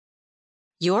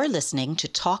You're listening to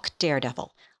Talk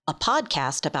Daredevil, a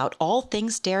podcast about all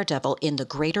things Daredevil in the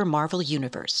greater Marvel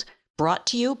Universe, brought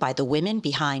to you by the women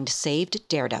behind Saved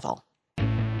Daredevil.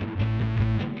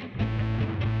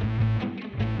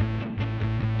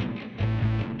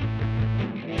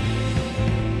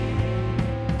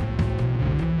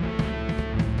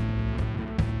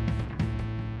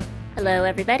 Hello,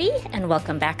 everybody, and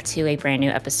welcome back to a brand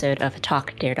new episode of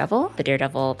Talk Daredevil, the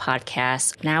Daredevil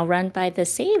podcast, now run by the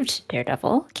Saved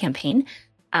Daredevil campaign.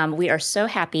 We are so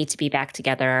happy to be back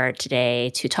together today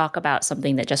to talk about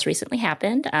something that just recently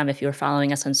happened. If you were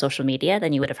following us on social media,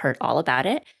 then you would have heard all about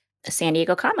it, San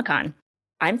Diego Comic-Con.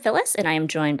 I'm Phyllis, and I am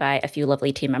joined by a few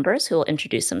lovely team members who will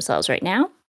introduce themselves right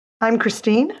now. I'm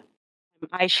Christine.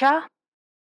 I'm Aisha.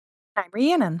 I'm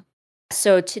Rhiannon.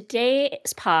 So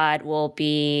today's pod will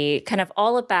be kind of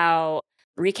all about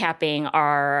recapping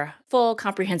our full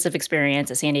comprehensive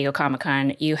experience at San Diego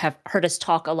Comic-Con. You have heard us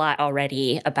talk a lot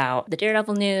already about the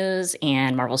Daredevil news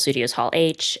and Marvel Studios Hall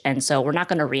H, and so we're not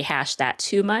going to rehash that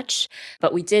too much,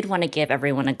 but we did want to give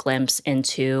everyone a glimpse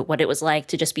into what it was like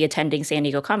to just be attending San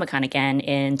Diego Comic-Con again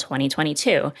in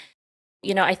 2022.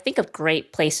 You know, I think a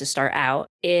great place to start out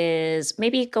is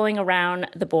maybe going around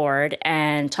the board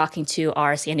and talking to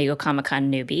our San Diego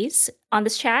Comic-Con newbies on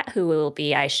this chat, who will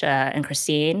be Aisha and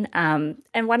Christine. And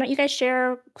why don't you guys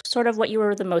share sort of what you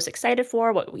were the most excited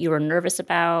for, what you were nervous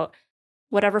about,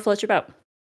 whatever floats your boat.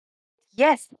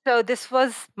 Yes, so this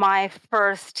was my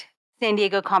first San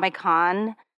Diego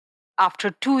Comic-Con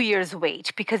after 2 years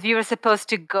wait, because we were supposed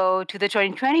to go to the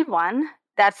 2021.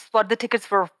 That's what the tickets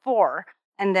were for.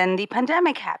 And then the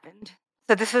pandemic happened.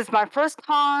 So this was my first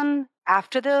con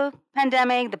after the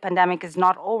pandemic. The pandemic is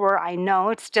not over. I know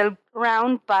it's still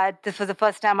around, but this was the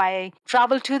first time I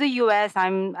traveled to the US. I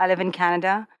live in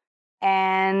Canada,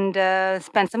 and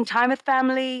spent some time with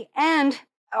family and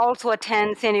also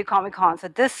attend San Diego Comic-Con. So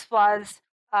this was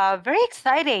very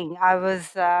exciting. I've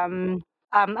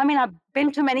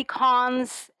been to many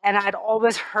cons, and I'd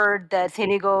always heard that San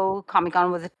Diego Comic-Con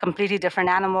was a completely different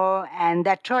animal, and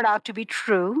that turned out to be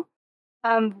true.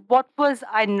 What was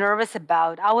I nervous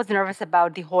about? I was nervous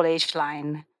about the whole H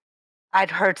line.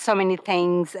 I'd heard so many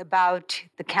things about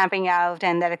the camping out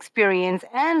and that experience,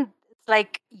 and it's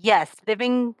like, yes,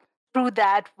 living through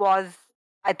that was,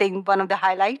 I think, one of the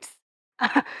highlights.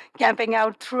 Camping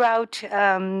out throughout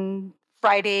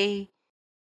Friday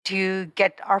to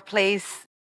get our place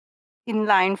in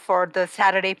line for the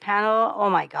Saturday panel. Oh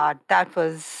my God, that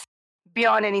was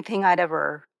beyond anything I'd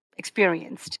ever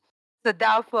experienced. So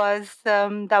that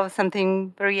was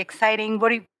something very exciting.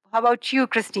 How about you,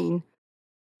 Christine?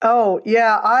 Oh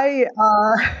yeah, I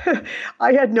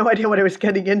I had no idea what I was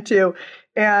getting into,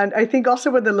 and I think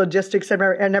also with the logistics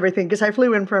and everything, because I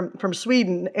flew in from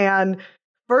Sweden, and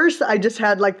first, I just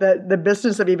had like the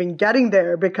business of even getting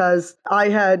there because I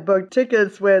had booked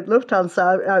tickets with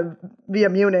Lufthansa via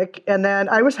Munich. And then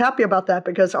I was happy about that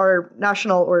because our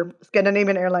national or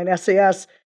Scandinavian airline, SAS,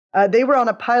 they were on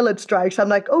a pilot strike. So I'm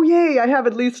like, oh, yay, I have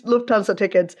at least Lufthansa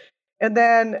tickets. And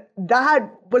then that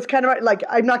was kind of like,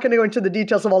 I'm not going to go into the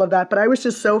details of all of that, but I was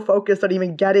just so focused on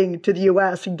even getting to the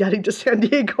US and getting to San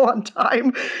Diego on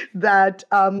time that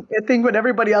I think when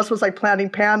everybody else was like planning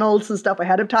panels and stuff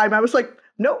ahead of time, I was like,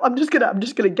 no, I'm just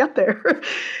gonna get there.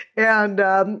 And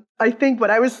I think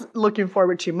what I was looking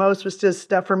forward to most was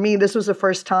just, for me, this was the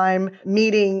first time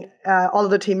meeting all of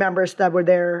the team members that were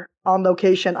there on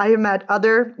location. I have met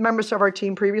other members of our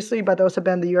team previously, but those have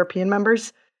been the European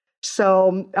members.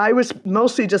 So I was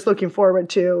mostly just looking forward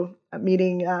to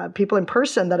meeting people in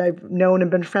person that I've known and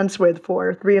been friends with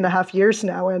for 3.5 years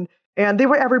now. And they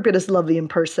were every bit as lovely in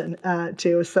person,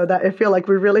 too. So that I feel like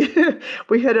we really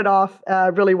we hit it off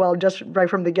really well just right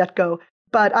from the get-go.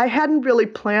 But I hadn't really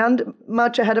planned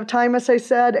much ahead of time, as I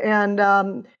said. And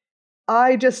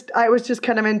I was just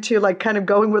kind of into like kind of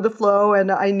going with the flow. And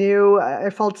I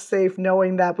felt safe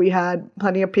knowing that we had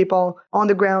plenty of people on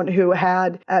the ground who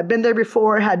had been there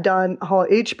before, had done Hall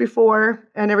H before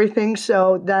and everything.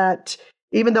 So that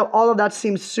even though all of that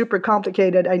seems super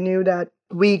complicated, I knew that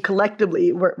we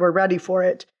collectively were ready for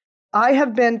it. I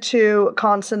have been to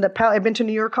cons in the past. I've been to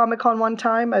New York Comic Con one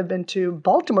time. I've been to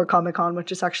Baltimore Comic Con,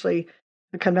 which is actually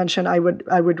a convention I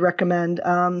would recommend.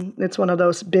 It's one of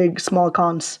those big, small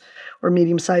cons or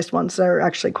medium-sized ones that are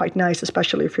actually quite nice,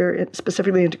 especially if you're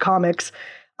specifically into comics.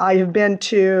 I have been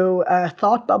to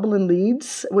Thought Bubble in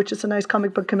Leeds, which is a nice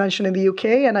comic book convention in the UK,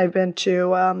 and I've been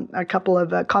to a couple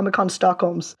of Comic Con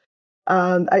Stockholms.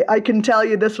 I can tell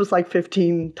you this was like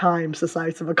 15 times the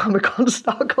size of a Comic Con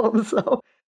Stockholm. So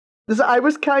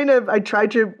I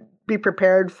tried to be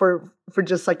prepared for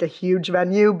just like a huge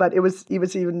venue, but it was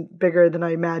even bigger than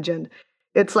I imagined.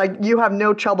 it's like you have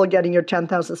no trouble getting your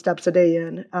 10,000 steps a day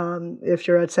in if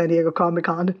you're at San Diego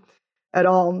Comic-Con at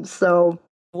all. So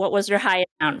What was your high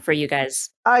amount for you guys?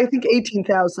 I think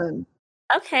 18,000.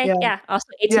 Okay, Yeah. yeah. Also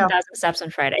Yeah. 18,000 steps on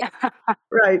Friday.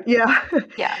 Right. Yeah.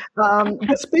 Yeah.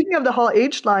 But speaking of the Hall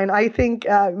H line, I think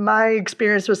my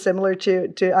experience was similar to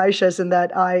Aisha's in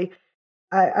that I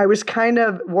was kind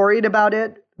of worried about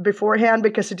it beforehand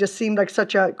because it just seemed like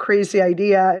such a crazy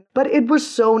idea. But it was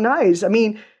so nice. I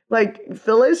mean, like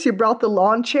Phyllis, you brought the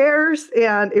lawn chairs,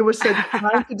 and it was so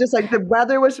nice. It just like the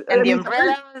weather was, And the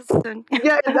umbrellas.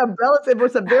 yeah, and the umbrellas. It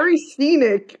was a very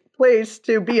scenic place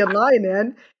to be in line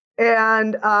in.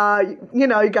 And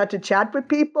you got to chat with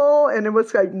people, and it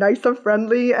was like nice and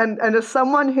friendly. And as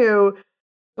someone who,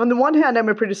 on the one hand, I'm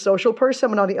a pretty social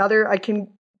person, and on the other, I can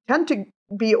tend to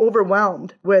be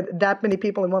overwhelmed with that many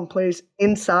people in one place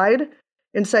inside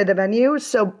the venue.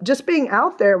 So just being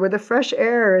out there with the fresh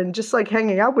air and just like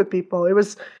hanging out with people, it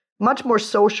was much more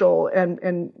social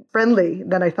and friendly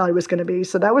than I thought it was going to be.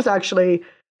 So that was actually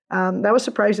that was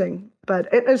surprising,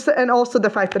 but and also the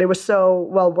fact that it was so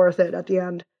well worth it at the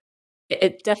end.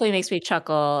 It definitely makes me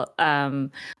chuckle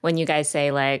when you guys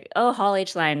say like, "Oh, Hall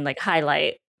H line like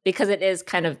highlight," because it is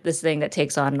kind of this thing that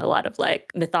takes on a lot of like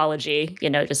mythology,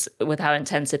 just with how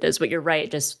intense it is. But you're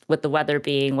right, just with the weather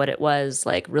being what it was,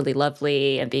 like really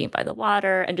lovely, and being by the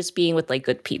water, and just being with like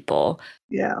good people.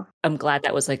 Yeah, I'm glad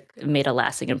that was like made a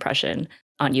lasting impression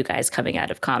on you guys coming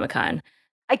out of Comic-Con.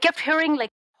 I kept hearing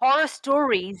like horror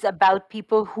stories about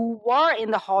people who were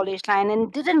in the Hall H line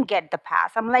and didn't get the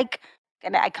pass. I'm like,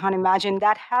 and I can't imagine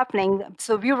that happening.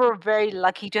 So we were very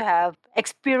lucky to have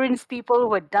experienced people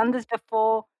who had done this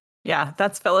before. Yeah,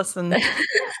 that's Phyllis and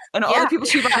all the people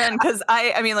she brought in. Because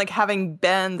I mean, like having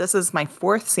been, this is my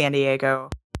 4th San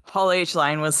Diego. Hall H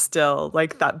line was still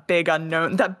like that big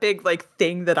unknown, that big like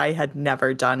thing that I had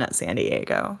never done at San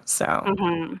Diego. So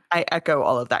I echo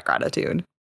all of that gratitude.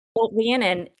 Well,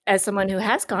 Rhiannon, as someone who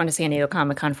has gone to San Diego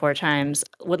Comic-Con 4 times,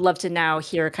 would love to now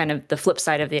hear kind of the flip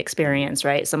side of the experience,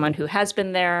 right? Someone who has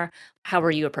been there, how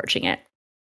are you approaching it?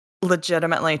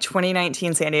 Legitimately,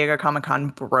 2019 San Diego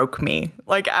Comic-Con broke me.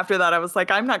 Like after that, I was like,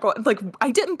 I'm not going, like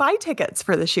I didn't buy tickets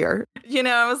for this year.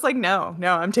 I was like, no,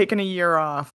 I'm taking a year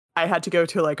off. I had to go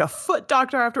to like a foot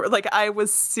doctor after, like I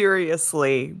was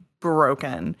seriously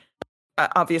broken.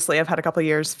 Obviously, I've had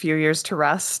a few years to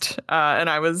rest, and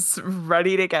I was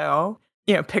ready to go.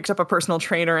 Picked up a personal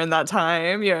trainer in that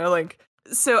time.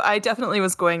 So I definitely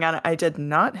was going at it. I did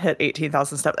not hit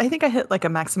 18,000 steps. I think I hit like a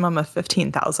maximum of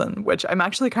 15,000, which I'm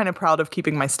actually kind of proud of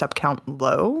keeping my step count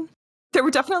low. There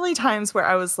were definitely times where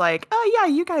I was like, oh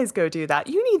yeah, you guys go do that.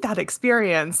 You need that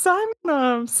experience. So I'm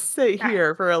gonna sit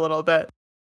here for a little bit.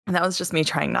 And that was just me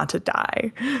trying not to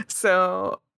die.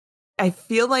 So I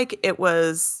feel like it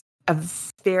was a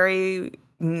very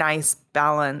nice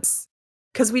balance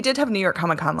because we did have New York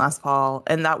Comic Con last fall,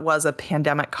 and that was a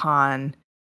pandemic con,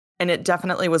 and it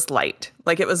definitely was light.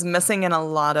 Like it was missing in a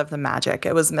lot of the magic.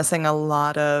 It was missing a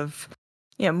lot of,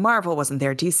 Marvel wasn't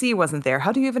there, DC wasn't there.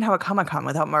 How do you even have a Comic Con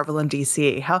without Marvel and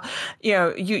DC? How,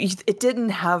 it didn't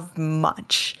have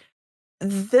much.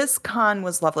 This con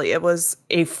was lovely. It was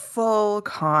a full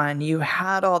con. You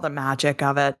had all the magic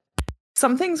of it.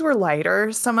 Some things were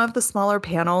lighter. Some of the smaller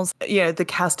panels, the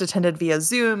cast attended via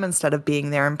Zoom instead of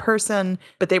being there in person,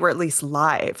 but they were at least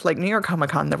live. Like New York Comic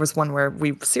Con, there was one where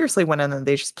we seriously went in and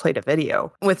they just played a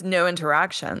video with no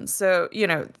interaction. So,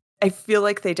 I feel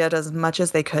like they did as much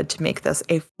as they could to make this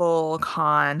a full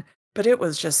con, but it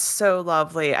was just so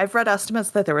lovely. I've read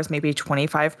estimates that there was maybe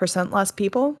 25% less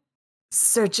people.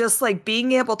 So just like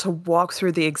being able to walk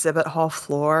through the exhibit hall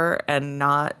floor and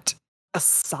not a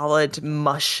solid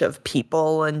mush of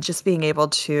people, and just being able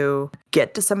to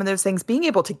get to some of those things, being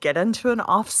able to get into an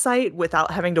offsite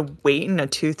without having to wait in a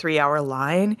 2-3 hour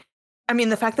line. I mean,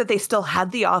 the fact that they still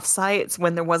had the offsites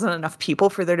when there wasn't enough people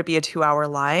for there to be a 2-hour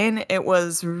line, it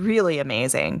was really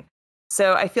amazing.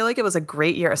 So I feel like it was a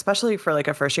great year, especially for like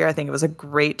a first year. I think it was a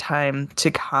great time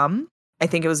to come. I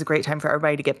think it was a great time for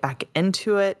everybody to get back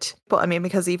into it. Well, I mean,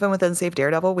 because even within Save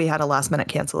Daredevil, we had a last minute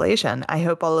cancellation. I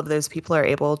hope all of those people are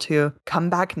able to come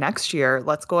back next year.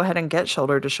 Let's go ahead and get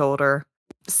shoulder to shoulder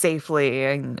safely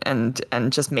and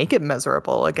just make it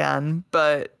miserable again.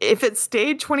 But if it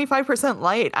stayed 25%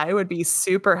 light, I would be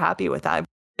super happy with that.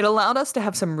 It allowed us to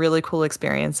have some really cool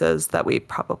experiences that we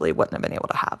probably wouldn't have been able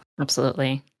to have.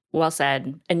 Absolutely. Well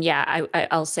said. And yeah,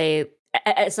 I'll say,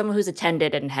 as someone who's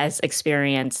attended and has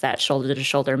experienced that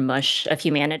shoulder-to-shoulder mush of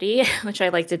humanity, which I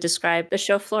like to describe the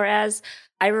show floor as,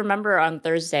 I remember on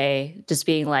Thursday just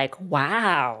being like,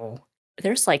 wow,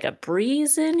 there's like a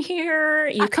breeze in here.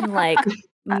 You can like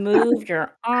moved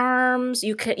your arms.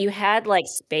 You had like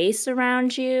space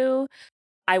around you.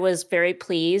 I was very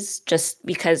pleased just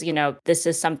because, this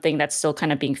is something that's still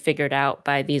kind of being figured out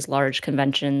by these large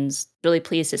conventions. Really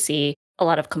pleased to see a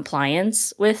lot of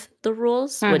compliance with the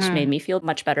rules, which made me feel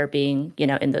much better being,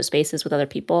 in those spaces with other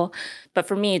people. But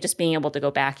for me, just being able to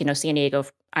go back, San Diego,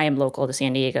 I am local to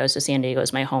San Diego, so San Diego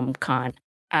is my home con.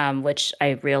 Which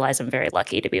I realize I'm very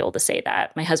lucky to be able to say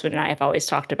that. My husband and I have always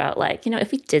talked about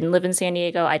if we didn't live in San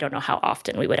Diego, I don't know how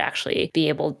often we would actually be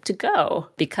able to go,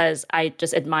 because I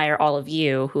just admire all of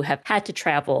you who have had to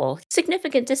travel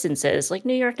significant distances. Like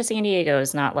New York to San Diego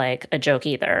is not like a joke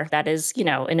either. That is,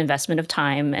 an investment of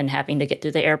time and having to get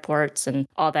through the airports and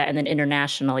all that. And then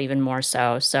international even more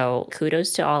so. So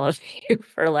kudos to all of you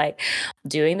for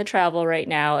doing the travel right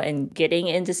now and getting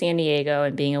into San Diego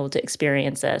and being able to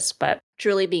experience this. But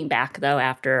truly being back, though,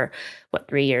 after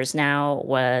 3 years now,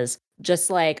 was just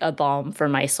like a balm for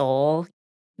my soul.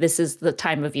 This is the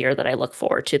time of year that I look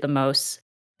forward to the most.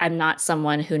 I'm not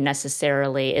someone who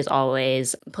necessarily is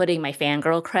always putting my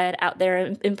fangirl cred out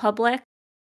there in public,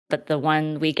 but the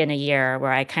 1 week in a year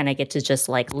where I kind of get to just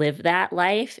live that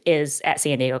life is at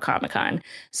San Diego Comic-Con.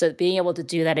 So being able to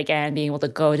do that again, being able to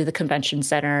go to the convention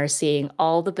center, seeing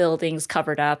all the buildings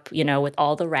covered up, with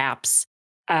all the wraps,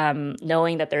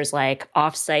 knowing that there's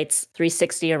offsites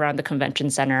 360 around the convention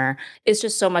center is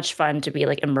just so much fun to be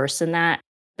immersed in that.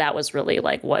 That was really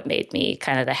what made me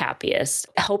kind of the happiest.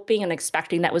 Hoping and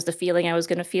expecting that was the feeling I was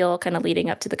going to feel kind of leading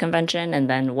up to the convention. And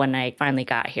then when I finally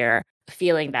got here,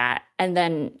 feeling that. And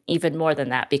then even more than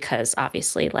that, because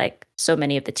obviously so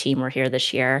many of the team were here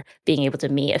this year, being able to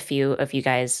meet a few of you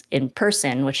guys in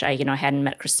person, which I hadn't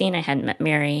met Christine, I hadn't met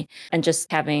Mary, and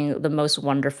just having the most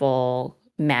wonderful,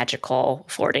 magical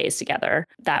 4 days together.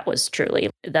 That was truly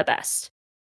the best.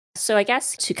 So I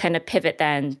guess to kind of pivot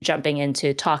then, jumping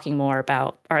into talking more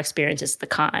about our experiences at the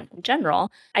con in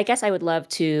general, I guess I would love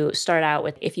to start out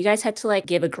with, if you guys had to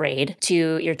give a grade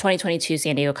to your 2022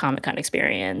 San Diego Comic-Con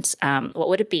experience, what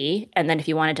would it be? And then if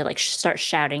you wanted to start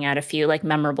shouting out a few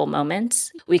memorable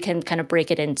moments, we can kind of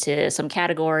break it into some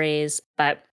categories,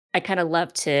 but I kind of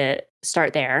love to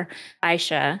start there.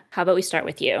 Aisha, how about we start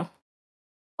with you?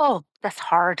 Oh, that's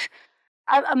hard.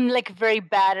 I'm very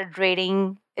bad at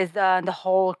rating is the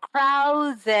whole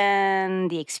crowds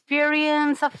and the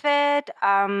experience of it.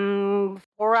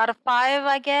 4 out of 5,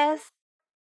 I guess.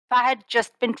 If I had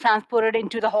just been transported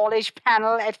into the Hall H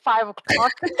panel at 5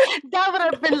 o'clock, that would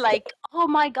have been oh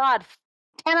my God,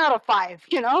 10 out of 5,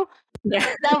 Yeah.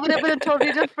 That would have been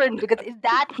totally different, because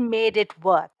that made it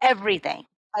worth everything.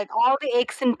 All the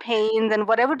aches and pains and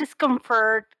whatever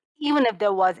discomfort, even if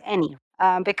there was any.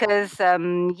 Because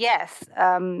yes,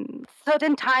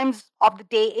 certain times of the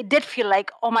day it did feel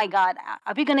oh my God,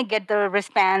 are we gonna get the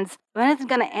wristbands? When is it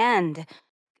gonna end?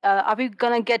 Are we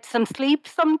gonna get some sleep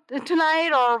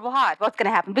tonight, or what? What's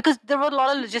gonna happen? Because there were a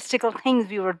lot of logistical things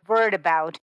we were worried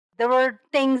about. There were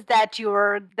things that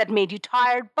made you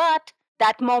tired, but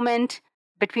that moment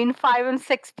between 5 and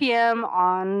 6 p.m.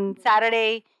 on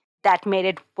Saturday, that made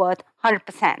it worth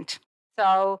 100%.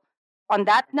 So on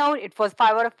that note, it was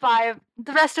 5 out of 5.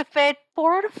 The rest of it,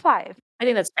 4 out of 5. I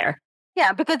think that's fair.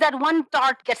 Yeah, because that one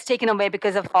thought gets taken away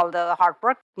because of all the hard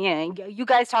work. You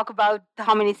guys talk about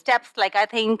how many steps. I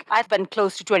think I've been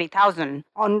close to 20,000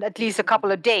 on at least a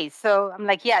couple of days. So I'm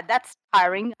yeah, that's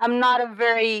tiring. I'm not a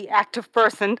very active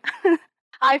person.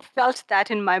 I felt that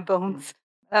in my bones.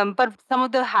 But some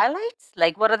of the highlights,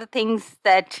 what are the things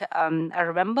that I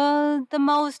remember the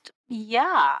most?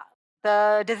 Yeah,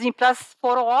 the Disney Plus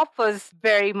photo op was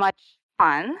very much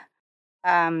fun.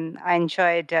 I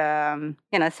enjoyed,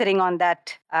 sitting on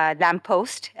that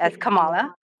lamppost as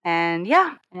Kamala. And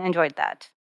yeah, I enjoyed that.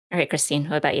 All right, Christine,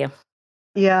 what about you?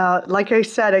 Yeah, like I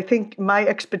said, I think my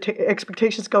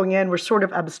expectations going in were sort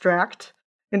of abstract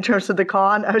in terms of the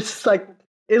con. I was just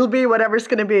it'll be whatever's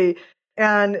going to be.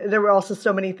 And there were also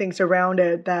so many things around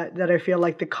it that I feel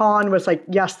the con was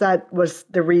yes, that was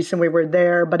the reason we were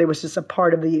there, but it was just a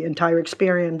part of the entire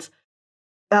experience.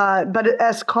 But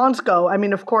as cons go, I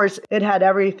mean, of course, it had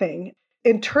everything.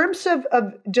 In terms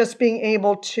of just being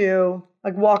able to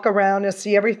walk around and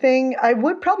see everything, I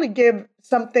would probably give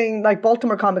something like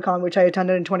Baltimore Comic-Con, which I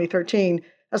attended in 2013,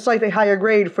 a slightly higher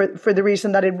grade for the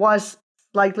reason that it was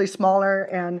slightly smaller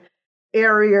and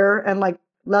airier and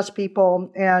less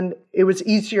people, and it was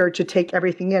easier to take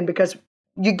everything in, because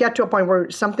you get to a point where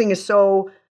something is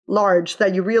so large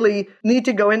that you really need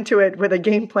to go into it with a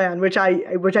game plan, which I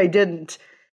didn't.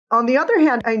 On the other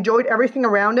hand, I enjoyed everything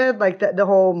around it, the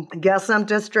whole Gaslamp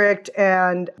district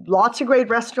and lots of great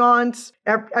restaurants.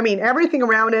 I mean, everything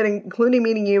around it, including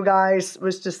meeting you guys,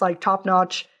 was just top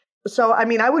notch. So, I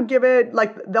mean, I would give it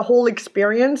like the whole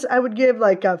experience, I would give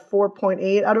like a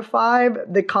 4.8 out of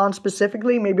 5. The con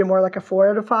specifically, maybe more like a 4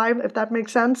 out of 5, if that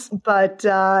makes sense. But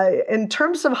in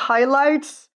terms of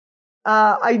highlights,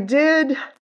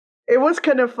 it was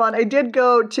kind of fun. I did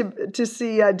go to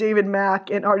see David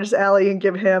Mack in Artist Alley and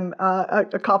give him a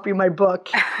copy of my book.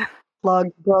 Plug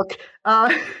book.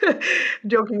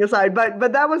 Joking aside, but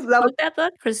that was Plug that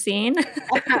book, Christine.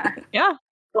 Yeah,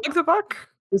 plug the book.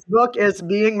 This book is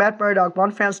Being Matt Murdock, One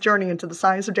Fan's Journey into the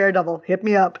Science of Daredevil. Hit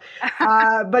me up.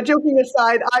 But joking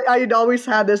aside, I'd always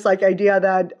had this like idea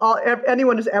that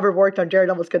anyone who's ever worked on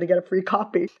Daredevil is going to get a free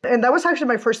copy. And that was actually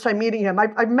my first time meeting him.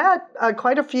 I've met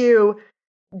quite a few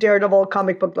Daredevil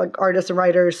comic book like artists and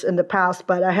writers in the past,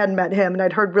 but I hadn't met him, and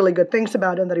I'd heard really good things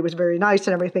about him, that he was very nice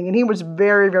and everything. And he was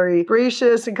very, very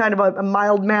gracious and kind of a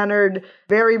mild-mannered,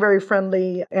 very, very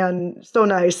friendly, and so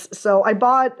nice. So I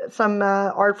bought some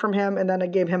art from him, and then I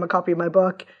gave him a copy of my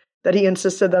book that he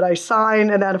insisted that I sign.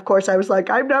 And then, of course, I was like,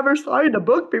 I've never signed a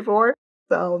book before.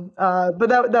 So, but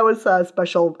that was a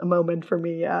special moment for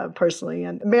me personally.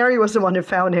 And Mary was the one who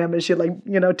found him, and she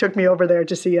took me over there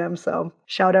to see him. So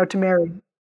shout out to Mary.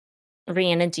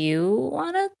 Rhianna, do you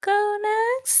want to go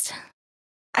next?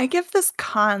 I give this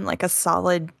con like a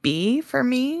solid B for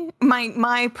me.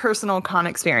 My personal con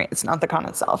experience, not the con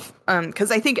itself.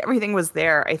 Because I think everything was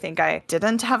there. I think I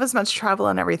didn't have as much travel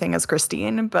and everything as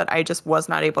Christine, but I just was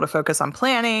not able to focus on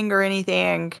planning or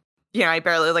anything. I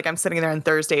barely, I'm sitting there on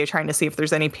Thursday trying to see if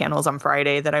there's any panels on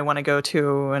Friday that I want to go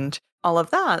to and all of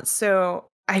that. So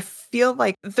I feel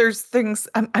like there's things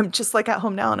I'm just like at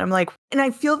home now, and I'm like, and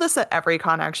I feel this at every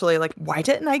con actually, like, why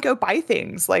didn't I go buy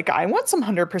things? Like, I want some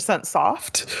 100%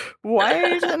 soft. Why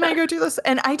didn't I go do this?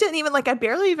 And I didn't even I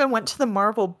barely even went to the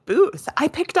Marvel booth. I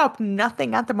picked up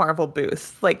nothing at the Marvel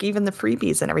booth, like even the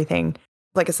freebies and everything.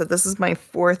 Like I said, this is my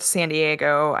 4th San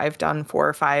Diego. I've done 4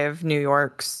 or 5 New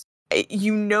Yorks.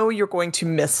 You're going to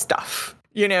miss stuff.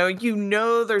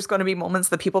 There's going to be moments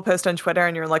that people post on Twitter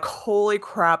and you're like, holy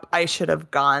crap, I should have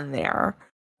gone there.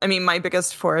 I mean, my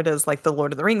biggest for it is like the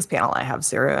Lord of the Rings panel. I have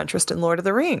zero interest in Lord of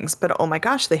the Rings, but oh my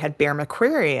gosh, they had Bear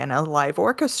McCreary and a live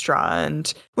orchestra,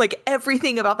 and like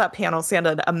everything about that panel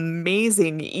sounded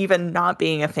amazing, even not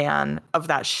being a fan of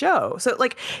that show. So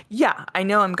yeah, I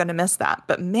know I'm going to miss that,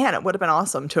 but man, it would have been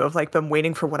awesome to have been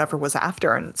waiting for whatever was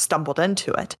after and stumbled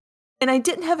into it. And I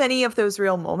didn't have any of those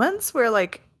real moments where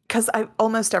because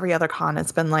almost every other con,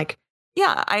 it's been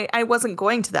yeah, I wasn't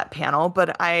going to that panel,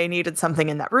 but I needed something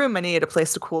in that room. I needed a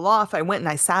place to cool off. I went and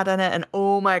I sat in it, and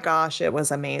oh my gosh, it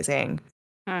was amazing.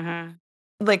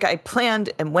 Mm-hmm. I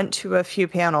planned and went to a few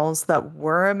panels that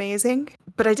were amazing,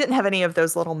 but I didn't have any of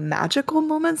those little magical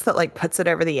moments that puts it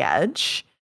over the edge.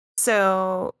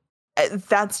 So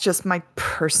that's just my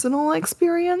personal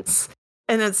experience.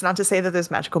 And it's not to say that those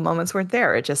magical moments weren't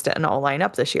there. It just didn't all line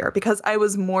up this year because I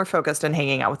was more focused on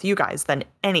hanging out with you guys than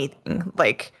anything.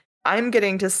 I'm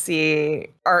getting to see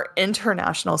our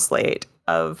international slate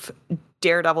of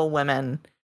Daredevil women,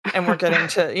 and we're getting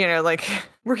to,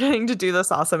 we're getting to do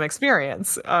this awesome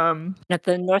experience. At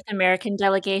the North American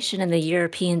delegation and the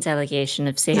European delegation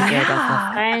of Save Daredevil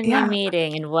finally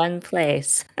meeting in one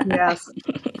place. Yes.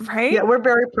 Right? Yeah, we're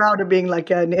very proud of being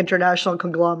an international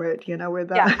conglomerate, with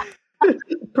that.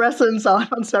 Presence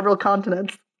on several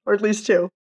continents, or at least 2.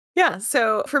 Yeah.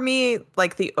 So for me,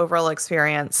 the overall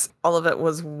experience, all of it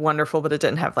was wonderful, but it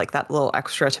didn't have that little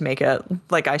extra to make it,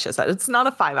 like Aisha said, it's not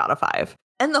a 5 out of 5.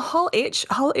 And the Hall H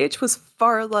was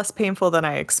far less painful than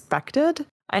I expected.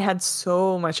 I had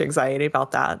so much anxiety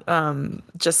about that.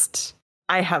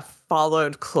 I have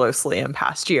followed closely in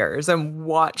past years and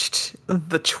watched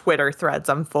the Twitter threads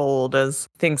unfold as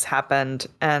things happened.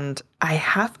 And I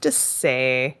have to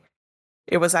say,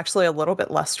 it was actually a little bit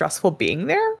less stressful being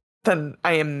there than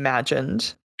I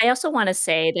imagined. I also want to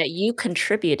say that you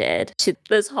contributed to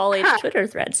this Hall H Twitter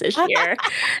threads this year,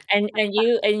 and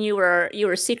you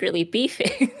were secretly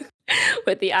beefing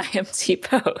with the IMT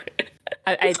vote.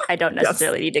 I don't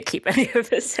necessarily need to keep any of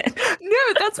this in. No,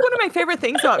 that's one of my favorite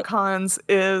things about cons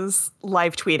is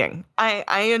live tweeting.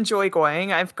 I enjoy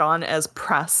going. I've gone as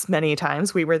press many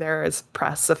times. We were there as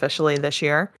press officially this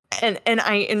year. And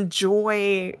I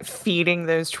enjoy feeding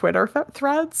those Twitter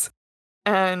threads.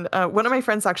 And one of my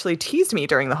friends actually teased me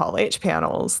during the Hall H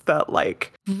panels that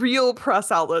real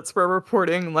press outlets were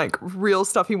reporting real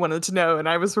stuff he wanted to know. And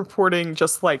I was reporting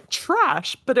just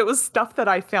trash, but it was stuff that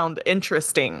I found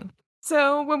interesting.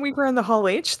 So when we were in the Hall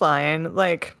H line,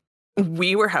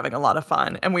 we were having a lot of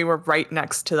fun, and we were right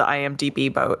next to the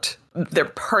IMDb boat, their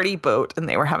party boat, and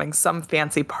they were having some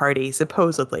fancy party,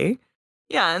 supposedly.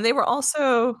 Yeah, and they were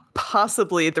also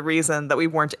possibly the reason that we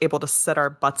weren't able to set our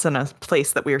butts in a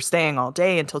place that we were staying all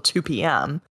day until 2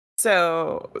 p.m.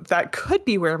 So that could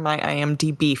be where my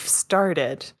IMD beef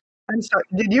started. I'm sorry.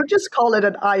 Did you just call it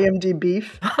an IMD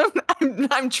beef?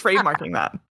 I'm trademarking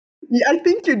that. Yeah, I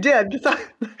think you did.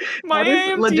 My That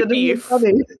is IMD legitimately beef.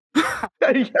 funny.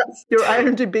 Yes, your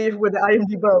IMD beef with the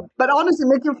IMD boat. But honestly,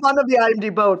 making fun of the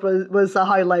IMD boat was a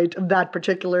highlight of that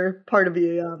particular part of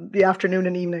the afternoon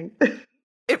and evening.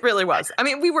 It really was. I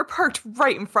mean, we were parked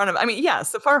right in front of, I mean,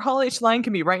 yes, if our Hall H line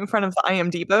can be right in front of the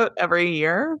IMD boat every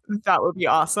year, that would be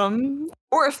awesome.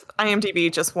 Or if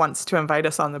IMDb just wants to invite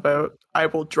us on the boat, I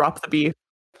will drop the beef.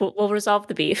 We'll resolve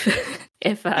the beef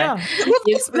if Yeah. you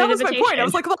extend That an was my point. I invitation.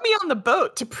 was like, let me on the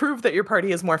boat to prove that your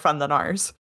party is more fun than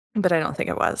ours. But I don't think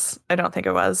it was.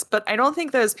 But I don't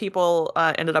think those people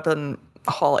ended up in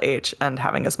Hall H and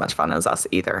having as much fun as us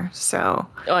either. So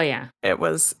Oh yeah. it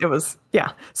was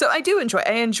yeah. So I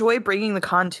enjoy bringing the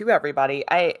con to everybody.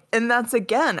 And that's,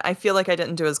 again, I feel like I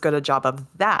didn't do as good a job of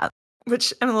that,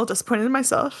 which I'm a little disappointed in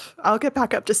myself. I'll get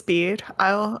back up to speed.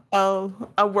 I'll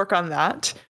work on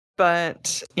that.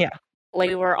 But yeah. Like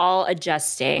we were all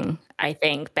adjusting, I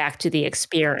think, back to the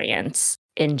experience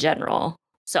in general.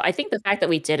 So I think the fact that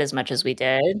we did as much as we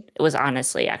did was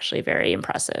honestly actually very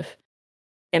impressive,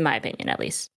 in my opinion, at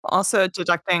least. Also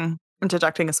deducting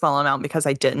a small amount because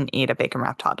I didn't eat a bacon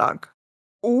wrapped hot dog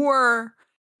or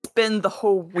spend the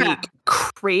whole week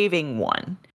craving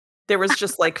one. There was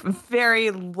just like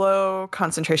very low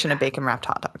concentration of bacon wrapped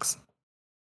hot dogs.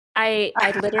 I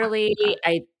literally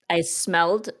I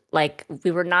smelled, like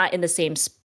we were not in the same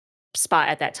spot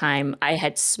at that time. I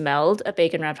had smelled a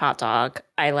bacon wrapped hot dog.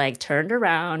 I like turned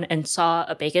around and saw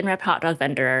a bacon wrapped hot dog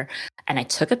vendor, and I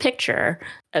took a picture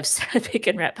of said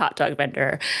bacon wrapped hot dog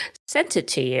vendor, sent it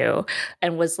to you,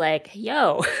 and was like,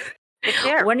 "Yo, It's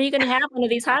there. when are you going to have one of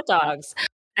these hot dogs?"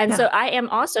 And so I am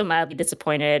also mildly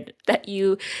disappointed that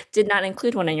you did not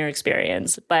include one in your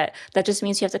experience, but that just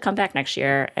means you have to come back next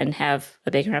year and have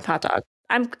a bacon wrapped hot dog.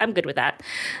 I'm good with that.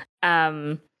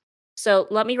 So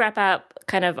let me wrap up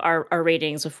kind of our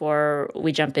ratings before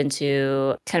we jump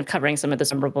into kind of covering some of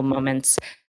the memorable moments.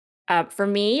 For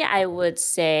me, I would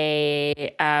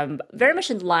say very much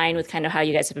in line with kind of how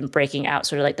you guys have been breaking out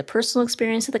sort of like the personal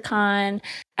experience of the con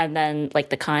and then like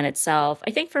the con itself.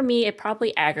 I think for me, it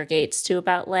probably aggregates to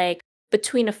about like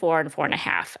between a 4 and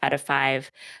 4.5 out of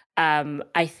 5.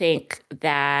 I think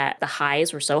that the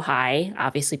highs were so high.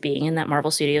 Obviously, being in that Marvel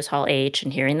Studios Hall H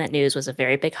and hearing that news was a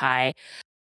very big high.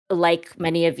 Like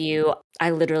many of you,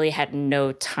 I literally had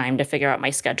no time to figure out my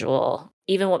schedule,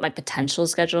 even what my potential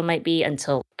schedule might be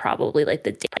until probably like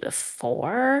the day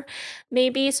before,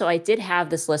 maybe. So I did have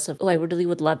this list of, oh, I really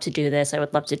would love to do this. I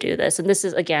would love to do this. And this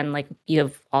is, again, like you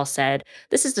have all said,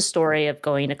 this is the story of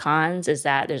going to cons, is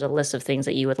that there's a list of things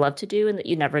that you would love to do and that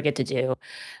you never get to do.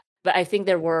 But I think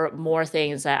there were more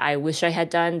things that I wish I had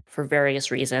done for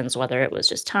various reasons, whether it was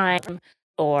just time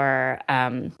or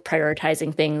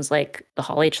prioritizing things like the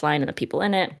Hall H line and the people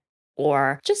in it,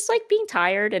 or just like being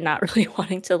tired and not really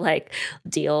wanting to like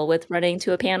deal with running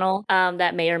to a panel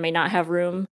that may or may not have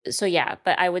room. So yeah,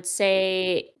 but I would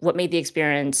say what made the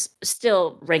experience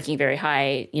still ranking very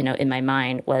high, you know, in my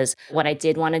mind was when I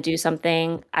did want to do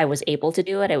something, I was able to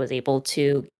do it. I was able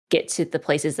to get to the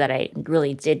places that I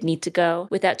really did need to go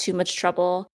without too much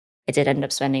trouble. I did end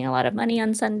up spending a lot of money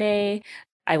on Sunday.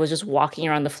 I was just walking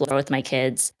around the floor with my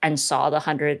kids and saw the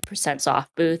 100% soft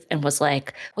booth and was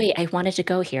like, wait, I wanted to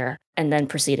go here. And then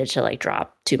proceeded to like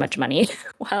drop too much money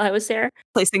while I was there.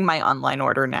 Placing my online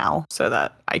order now so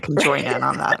that I can join in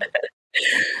on that.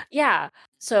 Yeah.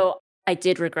 So I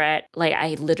did regret, like,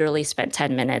 I literally spent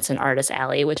 10 minutes in Artist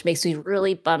Alley, which makes me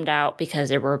really bummed out because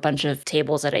there were a bunch of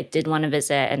tables that I did want to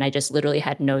visit. And I just literally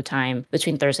had no time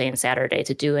between Thursday and Saturday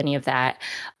to do any of that.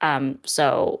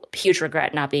 So huge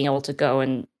regret not being able to go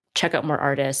and check out more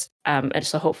artists. And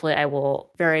so hopefully I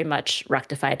will very much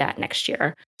rectify that next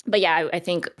year. But yeah, I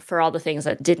think for all the things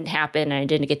that didn't happen and I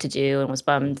didn't get to do and was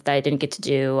bummed that I didn't get to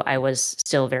do, I was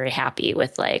still very happy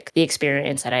with like the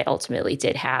experience that I ultimately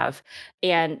did have.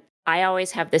 And I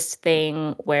always have this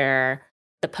thing where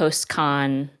the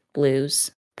post-con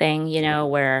blues thing, you know,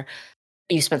 where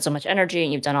you spent so much energy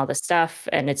and you've done all this stuff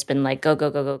and it's been like go, go,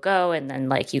 go, go, go. And then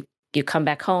like you come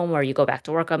back home or you go back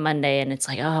to work on Monday and it's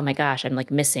like, oh my gosh, I'm like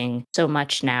missing so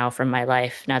much now from my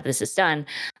life now that this is done.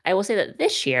 I will say that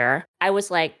this year I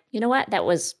was like, you know what? That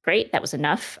was great. That was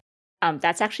enough.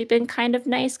 That's actually been kind of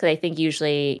nice because I think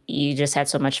usually you just had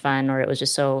so much fun or it was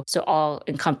just so all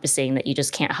encompassing that you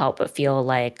just can't help but feel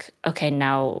like, okay,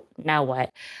 now what?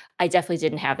 I definitely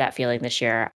didn't have that feeling this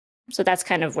year. So that's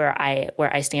kind of where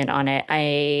I stand on it.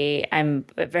 I'm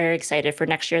very excited for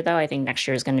next year, though. I think next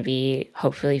year is going to be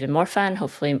hopefully even more fun.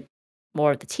 Hopefully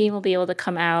more of the team will be able to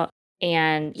come out.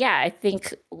 And yeah, I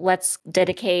think let's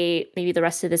dedicate maybe the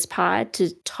rest of this pod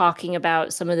to talking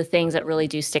about some of the things that really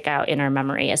do stick out in our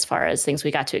memory as far as things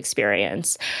we got to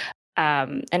experience.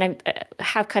 And I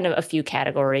have kind of a few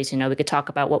categories. We could talk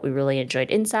about what we really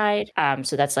enjoyed inside.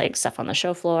 So that's like stuff on the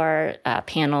show floor,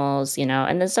 panels,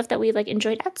 and then stuff that we like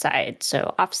enjoyed outside.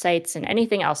 So offsites and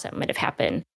anything else that might have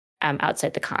happened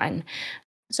outside the con.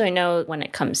 So I know when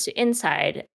it comes to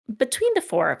inside, between the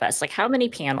four of us, like how many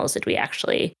panels did we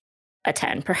actually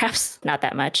attend? Perhaps not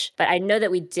that much, but I know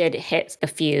that we did hit a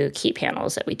few key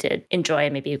panels that we did enjoy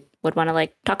and maybe would want to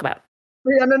like talk about.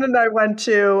 Rhiannon and I went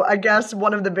to, I guess,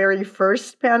 one of the very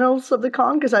first panels of the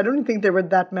con, because I don't think there were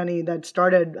that many that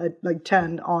started at like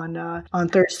 10 on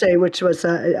Thursday, which was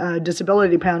a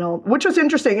disability panel, which was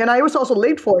interesting. And I was also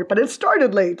late for it, but it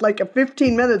started late, like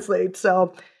 15 minutes late.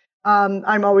 So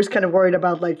I'm always kind of worried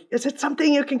about like, is it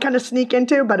something you can kind of sneak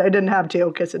into? But I didn't have to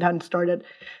because it hadn't started.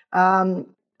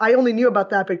 I only knew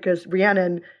about that because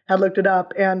Rhiannon had looked it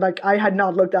up, and like I had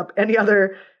not looked up any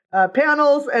other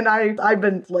panels, and I've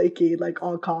been flaky like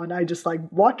all con. I just like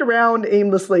walked around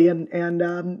aimlessly and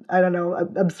I don't know,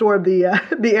 absorbed the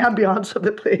ambiance of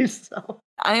the place. So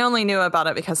I only knew about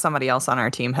it because somebody else on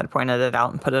our team had pointed it out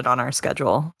and put it on our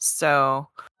schedule. So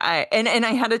I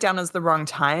had it down as the wrong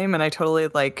time, and I totally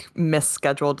like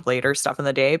misscheduled later stuff in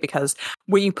the day, because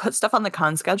when you put stuff on the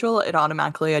con schedule, it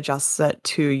automatically adjusts it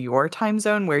to your time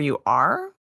zone where you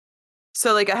are.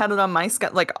 So like I had it on my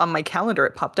on my calendar,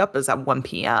 it popped up as at 1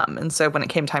 p.m. And so when it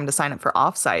came time to sign up for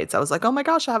offsites, I was like, oh my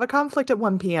gosh, I have a conflict at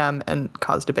 1 p.m. and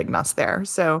caused a big mess there.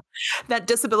 So that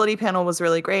disability panel was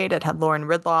really great. It had Lauren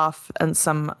Ridloff and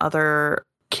some other,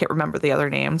 can't remember the other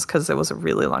names because it was a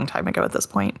really long time ago at this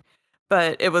point.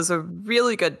 But it was a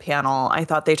really good panel. I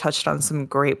thought they touched on some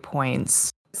great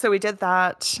points. So we did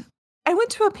that. I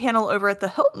went to a panel over at the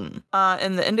Hilton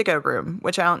in the Indigo Room,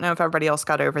 which I don't know if everybody else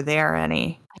got over there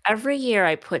any. Every year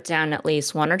I put down at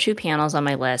least 1 or 2 panels on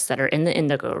my list that are in the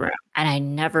Indigo Room, and I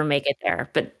never make it there.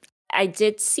 But I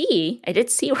did see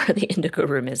where the Indigo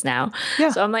Room is now. Yeah,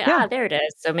 so I'm like, there it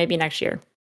is. So maybe next year.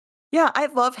 Yeah, I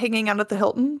love hanging out at the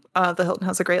Hilton. The Hilton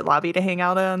has a great lobby to hang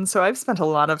out in. So I've spent a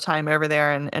lot of time over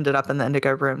there and ended up in the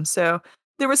Indigo Room. So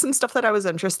there was some stuff that I was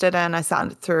interested in. I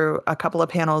sat through a couple of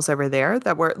panels over there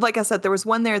that were, like I said, there was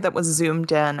one there that was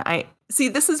zoomed in.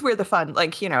 This is where the fun,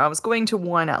 I was going to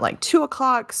one at like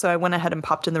 2:00. So I went ahead and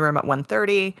popped in the room at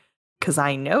 1:30 because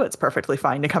I know it's perfectly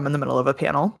fine to come in the middle of a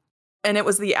panel. And it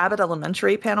was the Abbott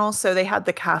Elementary panel. So they had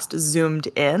the cast zoomed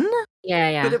in.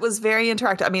 Yeah. But it was very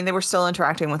interactive. I mean, they were still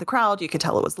interacting with the crowd. You could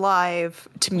tell it was live.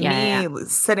 To me,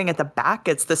 sitting at the back,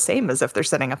 it's the same as if they're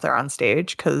sitting up there on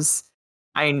stage, because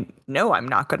I know I'm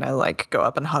not going to like go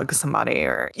up and hug somebody,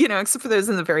 or, except for those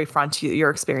in the very front, your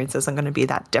experience isn't going to be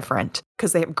that different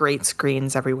because they have great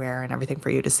screens everywhere and everything for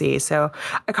you to see. So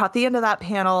I caught the end of that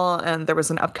panel, and there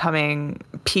was an upcoming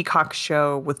Peacock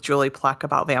show with Julie Plec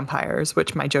about vampires,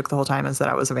 which my joke the whole time is that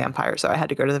I was a vampire. So I had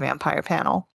to go to the vampire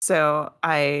panel. So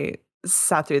I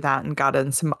sat through that and got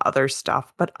in some other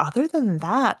stuff. But other than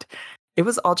that, it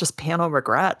was all just panel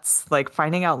regrets, like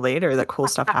finding out later that cool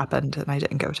stuff happened and I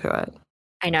didn't go to it.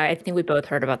 I know. I think we both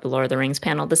heard about the Lord of the Rings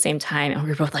panel at the same time, and we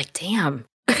were both like, damn,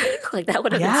 like that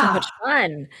would have been so much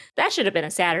fun. That should have been a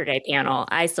Saturday panel.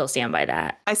 I still stand by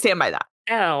that. I stand by that.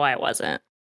 I don't know why it wasn't.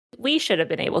 We should have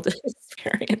been able to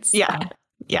experience that.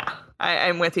 Yeah.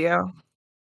 I'm with you.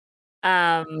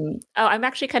 I'm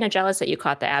actually kind of jealous that you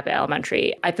caught the Abbott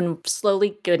Elementary. I've been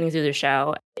slowly getting through the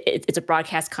show. It's a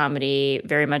broadcast comedy,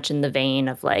 very much in the vein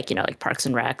of like Parks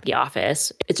and Rec, The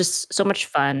Office. It's just so much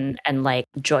fun and like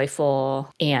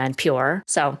joyful and pure.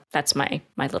 So that's my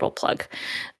little plug.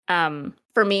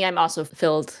 For me, I'm also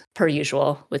filled per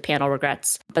usual with panel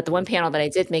regrets. But the one panel that I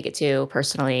did make it to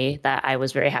personally that I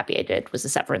was very happy I did was the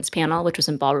Severance panel, which was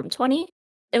in Ballroom 20.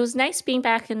 It was nice being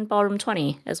back in Ballroom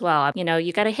 20 as well.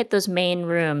 You got to hit those main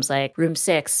rooms like Room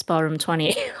 6, Ballroom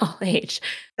 20, Hall H.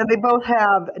 And they both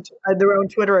have their own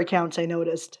Twitter accounts, I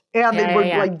noticed. And they were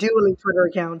like dueling Twitter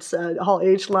accounts, Hall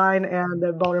H line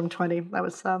and Ballroom 20. That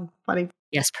was funny.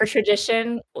 Yes, per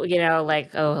tradition,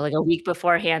 like a week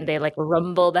beforehand, they like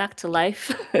rumble back to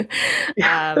life.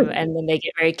 And then they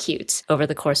get very cute over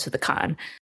the course of the con.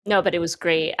 No, but it was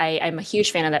great. I'm a huge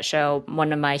fan of that show.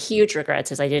 One of my huge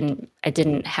regrets is I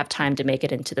didn't have time to make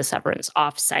it into the Severance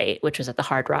offsite, which was at the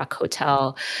Hard Rock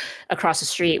Hotel across the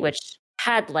street, which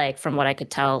had, like, from what I could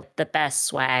tell, the best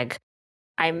swag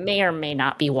I may or may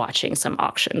not be watching some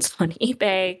auctions on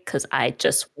eBay because I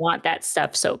just want that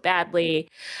stuff so badly.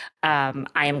 I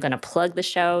am going to plug the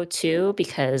show too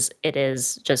because it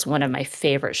is just one of my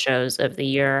favorite shows of the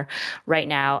year right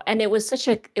now. And it was such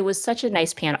a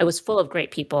nice panel. It was full of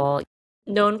great people,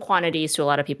 known quantities to a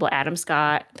lot of people. Adam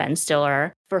Scott, Ben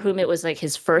Stiller, for whom it was like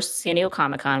his first San Diego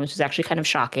Comic-Con, which was actually kind of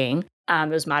shocking. It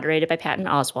was moderated by Patton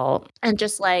Oswalt, and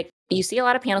just like you see a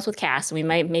lot of panels with casts, and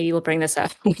maybe we'll bring this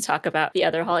up when we talk about the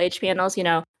other Hall H panels.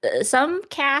 Some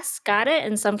casts got it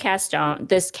and some casts don't.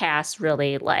 This cast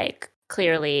really like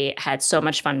clearly had so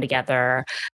much fun together,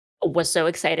 was so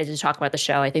excited to talk about the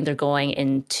show. I think they're going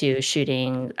into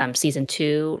shooting season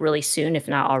 2 really soon, if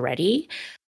not already.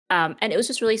 And it was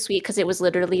just really sweet because it was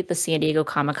literally the San Diego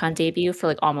Comic-Con debut for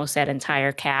like almost that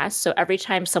entire cast. So every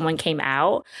time someone came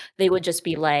out, they would just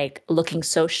be like looking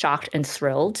so shocked and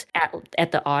thrilled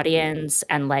at the audience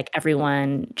and like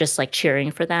everyone just like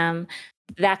cheering for them.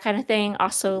 That kind of thing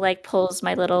also like pulls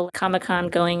my little Comic-Con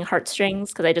going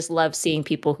heartstrings because I just love seeing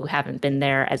people who haven't been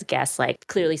there as guests like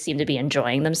clearly seem to be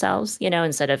enjoying themselves,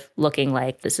 instead of looking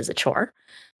like this is a chore.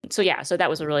 So yeah, so that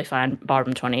was a really fun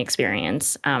Ballroom 20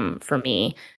 experience for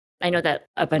me. I know that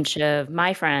a bunch of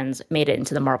my friends made it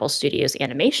into the Marvel Studios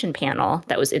animation panel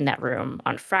that was in that room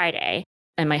on Friday.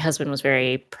 And my husband was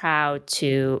very proud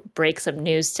to break some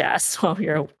news to us while we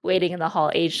were waiting in the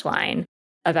Hall H line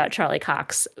about Charlie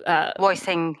Cox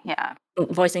voicing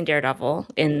Daredevil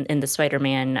in the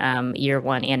Spider-Man year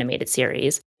 1 animated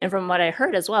series. And from what I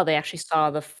heard as well, they actually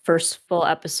saw the first full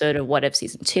episode of What If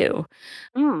season 2.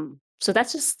 So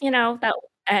that's just, that.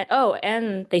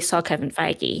 And they saw Kevin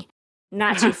Feige.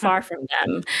 Not too far from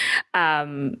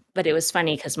them. But it was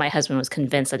funny because my husband was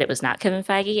convinced that it was not Kevin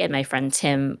Feige, and my friend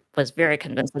Tim was very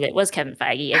convinced that it was Kevin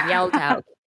Feige and yelled out,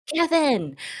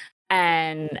 "Kevin!"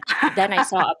 And then I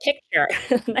saw a picture.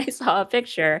 I saw a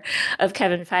picture of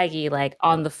Kevin Feige like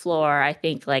on the floor, I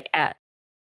think like at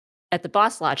the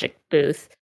Boss Logic booth,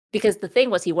 because the thing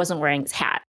was he wasn't wearing his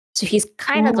hat. So he's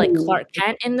kind of like Clark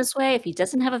Kent in this way. If he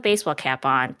doesn't have a baseball cap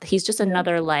on, he's just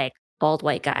another like bald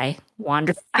white guy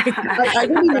wandering. I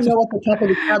don't even know what the top of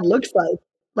his head looks like.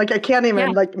 Like I can't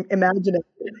even like imagine it.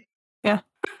 Yeah.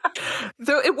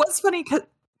 Though it was funny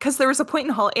because there was a point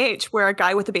in Hall H where a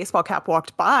guy with a baseball cap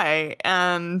walked by,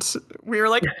 and we were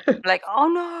like, oh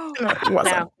no, no, it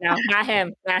wasn't. No, not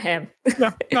him, not him.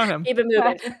 No, not him. Keep it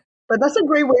moving. But that's a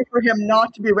great way for him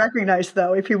not to be recognized,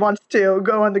 though, if he wants to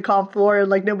go on the comp floor and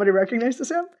like nobody recognizes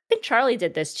him. I think Charlie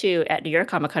did this too at New York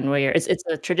Comic Con, where it's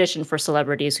a tradition for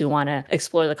celebrities who want to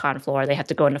explore the con floor. They have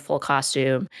to go into full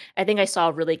costume. I think I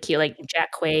saw really cute, like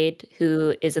Jack Quaid,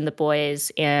 who is in The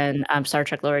Boys and Star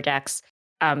Trek Lower Decks.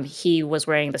 He was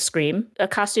wearing the Scream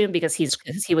costume because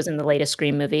he was in the latest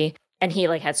Scream movie, and he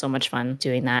like had so much fun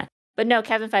doing that. But no,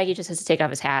 Kevin Feige just has to take off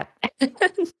his hat.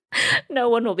 No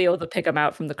one will be able to pick him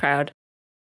out from the crowd.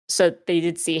 So they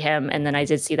did see him, and then I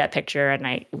did see that picture, and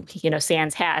I,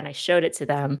 sans hat, and I showed it to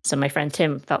them. So my friend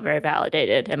Tim felt very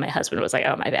validated, and my husband was like,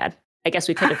 "Oh, my bad. I guess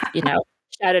we could have,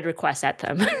 shouted requests at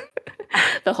them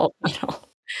the whole panel."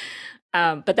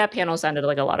 But that panel sounded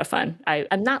like a lot of fun.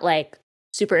 I'm not like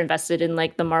super invested in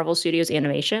like the Marvel Studios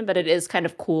animation, but it is kind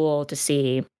of cool to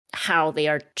see how they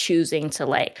are choosing to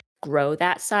like grow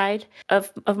that side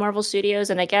of Marvel Studios.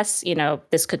 And I guess,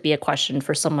 this could be a question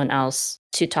for someone else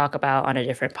to talk about on a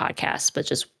different podcast, but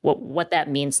just what that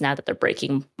means now that they're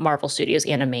breaking Marvel Studios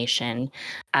animation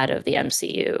out of the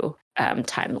MCU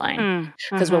timeline.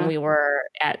 Because when we were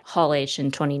at Hall H in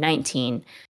 2019,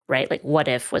 right, like What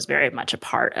If was very much a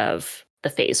part of the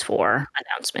Phase 4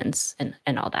 announcements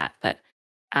and all that. But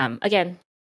again,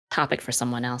 topic for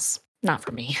someone else, not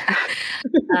for me.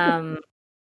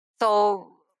 So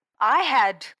I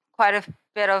had quite a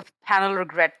bit of panel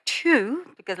regret too,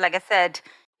 because like I said,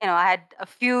 I had a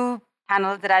few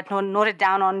panels that I'd noted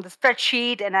down on the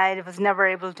spreadsheet and I was never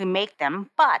able to make them.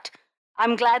 But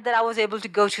I'm glad that I was able to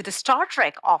go to the Star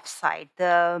Trek offsite,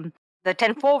 the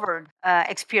 10 Forward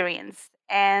experience.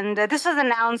 And this was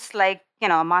announced like,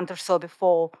 a month or so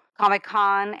before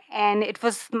Comic-Con. And it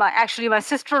was my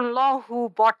sister-in-law who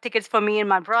bought tickets for me and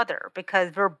my brother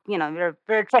because we're a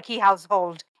Trekkie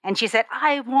household. And she said,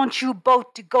 "I want you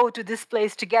both to go to this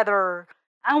place together.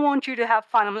 I want you to have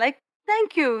fun." I'm like,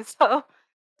 "Thank you."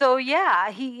 So yeah,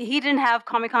 he didn't have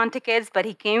Comic-Con tickets, but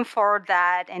he came for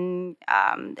that, and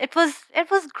it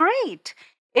was great.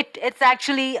 It's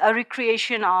actually a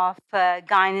recreation of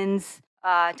Guinan's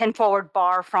 10 Forward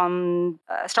bar from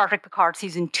Star Trek Picard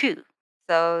season 2.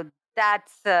 So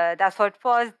that's what it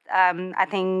was. I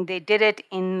think they did it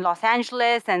in Los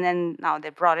Angeles, and then now they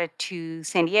brought it to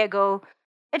San Diego.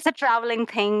 it's a traveling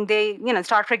thing.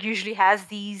 Star Trek usually has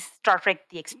these Star Trek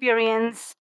the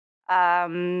Experience,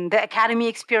 the Academy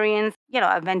Experience.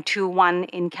 I went to one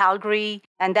in Calgary,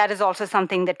 and that is also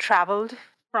something that traveled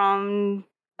from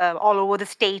all over the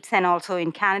States and also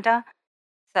in Canada.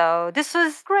 So this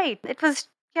was great. It was,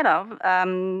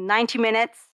 90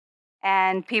 minutes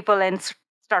and people in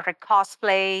Star Trek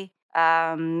cosplay.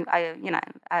 I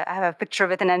have a picture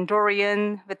with an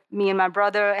Andorian with me and my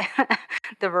brother.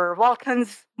 There were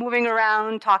Vulcans moving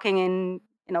around, talking in,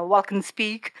 Vulcan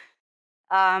speak.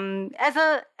 As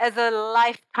a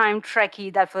lifetime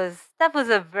Trekkie, that was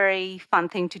a very fun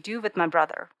thing to do with my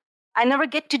brother. I never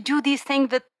get to do these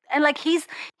things with, and like he's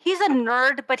a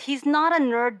nerd, but he's not a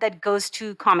nerd that goes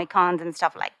to Comic Cons and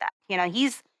stuff like that.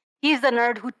 He's the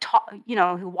nerd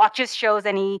who watches shows,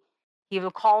 and he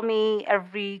will call me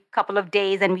every couple of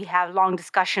days and we have long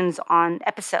discussions on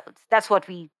episodes. That's how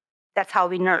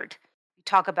we nerd. We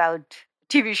talk about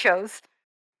TV shows.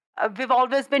 We've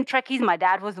always been Trekkies. My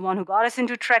dad was the one who got us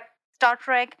into Star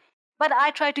Trek, but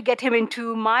I tried to get him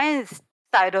into my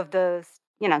side of the,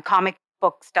 comic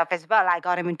book stuff as well. I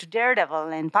got him into Daredevil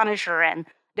and Punisher and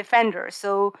Defender.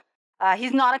 So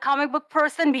he's not a comic book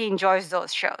person, but he enjoys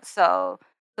those shows. So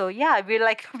yeah, we're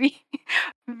like we're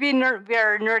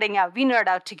nerding out. We nerd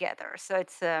out together. So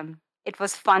it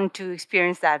was fun to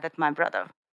experience that with my brother.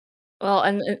 Well,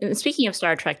 and speaking of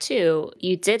Star Trek too,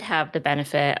 you did have the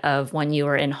benefit of when you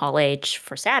were in Hall H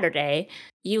for Saturday,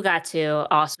 you got to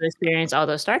also experience all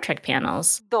those Star Trek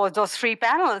panels. Those 3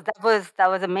 panels, that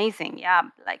was amazing. Yeah,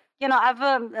 like I've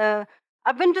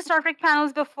been to Star Trek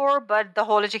panels before, but the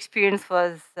Hall H experience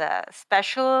was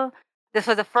special. This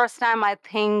was the first time I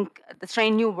think the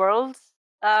Strange New Worlds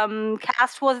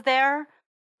cast was there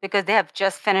because they have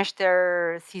just finished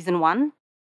their season 1.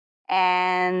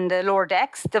 And Lower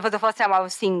Decks, that was the first time I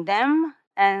was seeing them.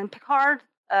 And Picard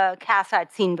cast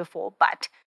I'd seen before, but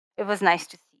it was nice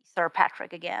to see Sir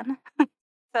Patrick again.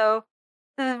 So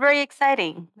this is very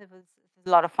exciting. It was a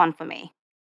lot of fun for me.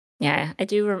 Yeah, I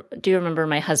do remember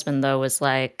my husband though was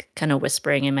like kind of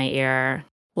whispering in my ear,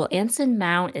 well, Anson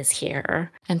Mount is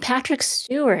here and Patrick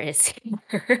Stewart is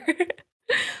here.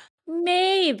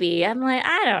 Maybe. I'm like,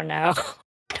 I don't know.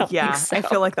 I don't think so. I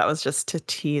feel like that was just to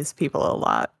tease people a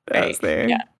lot. Right. As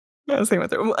they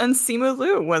went through. And Simu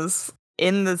Liu was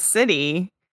in the city.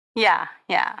 Yeah.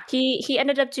 He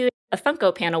ended up doing a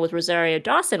Funko panel with Rosario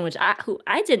Dawson, who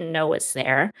I didn't know was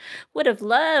there. Would have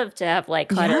loved to have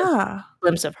caught a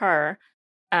glimpse of her.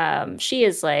 She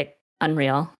is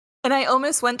unreal. And I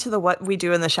almost went to the What We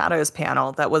Do in the Shadows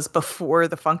panel that was before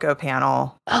the Funko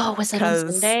panel. Oh, was that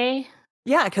on Sunday?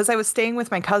 Yeah, because I was staying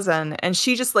with my cousin and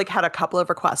she just had a couple of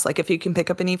requests, if you can pick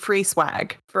up any free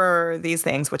swag for these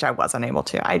things, which I wasn't able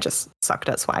to. I just sucked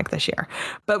at swag this year.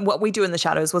 But What We Do in the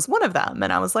Shadows was one of them.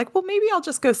 And I was like, well, maybe I'll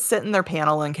just go sit in their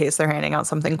panel in case they're handing out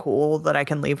something cool that I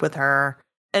can leave with her.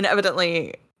 And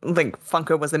evidently,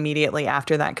 Funko was immediately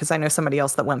after that because I know somebody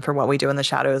else that went for What We Do in the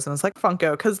Shadows and was like,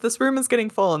 Funko, because this room is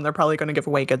getting full and they're probably going to give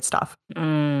away good stuff.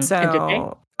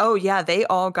 Oh yeah, they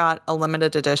all got a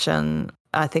limited edition.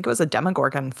 I think it was a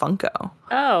Demogorgon Funko.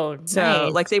 Oh, so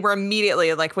nice. They were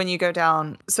immediately when you go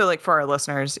down. So for our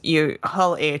listeners,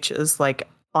 Hall H is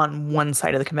on one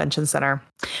side of the convention center,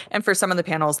 and for some of the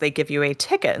panels they give you a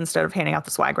ticket instead of handing out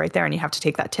the swag right there, and you have to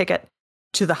take that ticket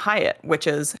to the Hyatt, which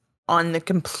is on the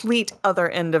complete other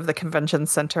end of the convention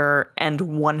center and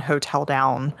one hotel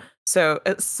down. So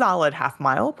a solid half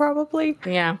mile probably.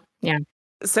 Yeah.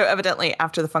 So evidently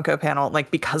after the Funko panel,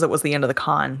 because it was the end of the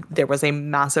con, there was a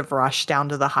massive rush down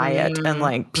to the Hyatt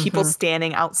and people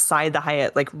standing outside the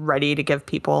Hyatt, ready to give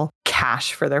people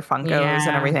cash for their Funkos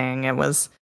and everything. It was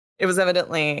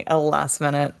evidently a last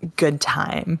minute good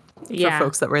time for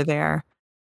folks that were there.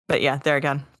 But yeah, there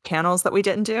again, panels that we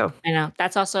didn't do. I know.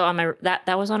 That's also on my,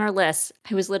 that was on our list.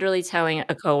 I was literally telling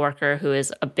a coworker who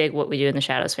is a big What We Do in the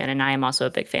Shadows fan, and I am also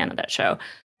a big fan of that show.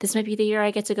 This might be the year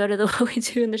I get to go to the What We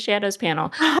Do in the Shadows panel.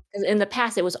 Because in the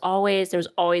past, there was always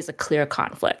a clear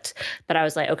conflict. But I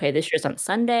was like, okay, this year's on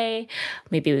Sunday.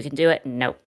 Maybe we can do it.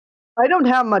 Nope. I don't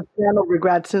have much panel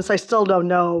regret since I still don't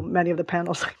know many of the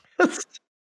panels.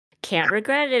 Can't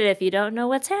regret it if you don't know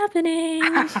what's happening.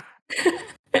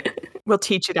 We'll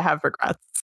teach you to have regrets.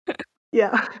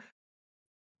 Yeah.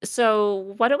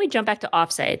 So why don't we jump back to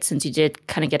offsites, since you did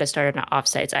kind of get us started on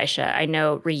offsites, Aisha. I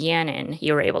know Rhiannon,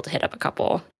 you were able to hit up a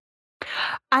couple.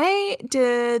 I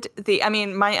did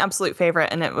my absolute favorite,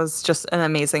 and it was just an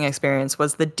amazing experience,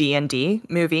 was the D&D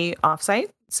movie Offsite.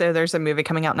 So there's a movie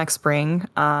coming out next spring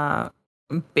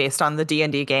based on the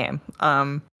D&D game,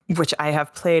 which I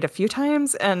have played a few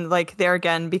times. And there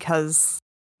again, because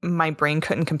my brain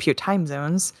couldn't compute time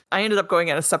zones. I ended up going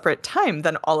at a separate time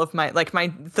than all of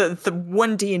the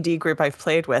one D&D group I've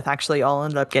played with actually all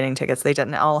ended up getting tickets. They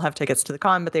didn't all have tickets to the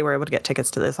con, but they were able to get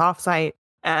tickets to this offsite.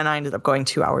 And I ended up going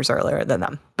 2 hours earlier than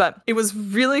them. But it was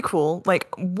really cool. Like,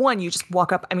 one, you just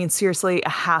walk up, I mean, seriously, a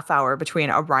half hour between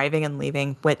arriving and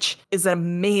leaving, which is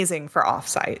amazing for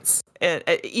offsites.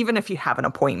 Even if you have an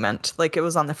appointment. Like, it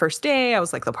was on the first day. I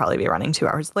was like, they'll probably be running 2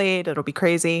 hours late. It'll be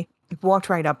crazy. Walked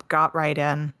right up, got right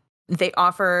in. They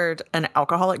offered an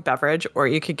alcoholic beverage, or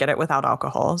you could get it without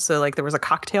alcohol. So, like, there was a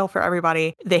cocktail for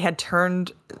everybody. They had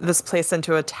turned this place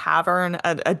into a tavern,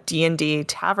 a D&D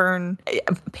tavern.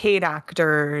 Paid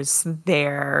actors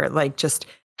there, like, just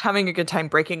having a good time,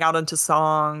 breaking out into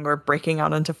song or breaking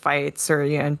out into fights, or,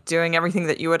 you know, doing everything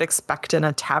that you would expect in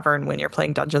a tavern when you're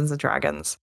playing Dungeons and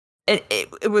Dragons.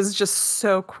 It was just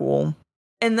so cool.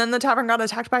 And then the tavern got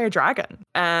attacked by a dragon,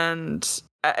 and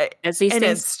as these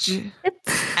things,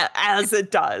 as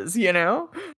it does, you know.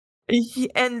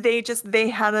 And they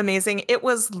had amazing. It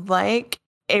was like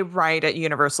a ride at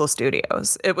Universal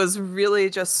Studios. It was really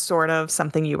just sort of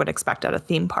something you would expect at a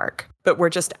theme park, but we're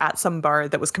just at some bar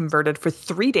that was converted for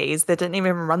 3 days. That didn't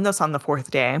even run this on the 4th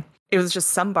day. It was just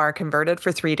some bar converted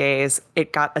for 3 days.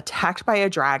 It got attacked by a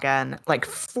dragon, like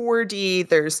 4D.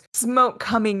 There's smoke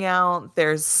coming out.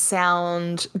 There's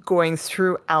sound going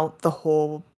throughout the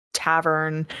whole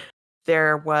tavern.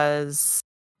 There was,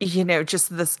 you know,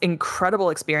 just this incredible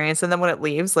experience. And then when it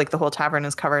leaves, like, the whole tavern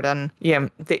is covered in, you know,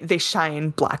 they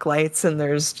shine black lights, and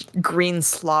there's green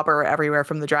slobber everywhere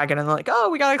from the dragon. And they're like, oh,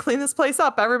 we got to clean this place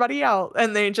up. Everybody out.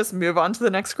 And they just move on to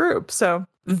the next group. So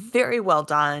very well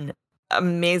done.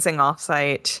 Amazing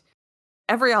offsite.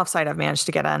 Every offsite I've managed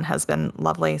to get in has been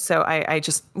lovely. So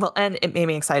and it made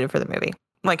me excited for the movie.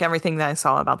 Like, everything that I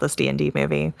saw about this D&D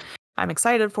movie, I'm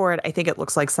excited for it. I think it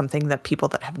looks like something that people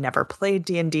that have never played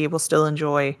D&D will still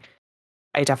enjoy.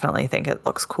 I definitely think it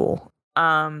looks cool.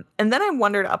 And then I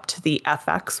wandered up to the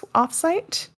FX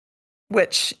offsite,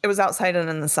 which it was outside and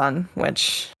in the sun,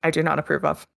 which I do not approve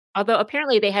of. Although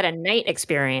apparently they had a night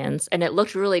experience, and it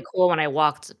looked really cool when I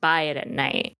walked by it at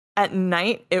night. At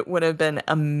night, it would have been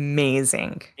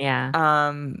amazing. Yeah.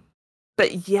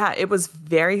 But yeah, it was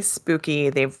very spooky.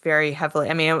 They very heavily,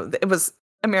 I mean, it was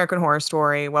American Horror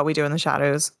Story, What We Do in the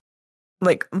Shadows,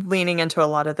 like, leaning into a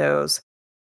lot of those.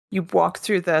 You walk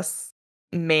through this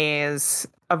maze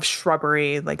of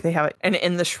shrubbery, like, they have it, and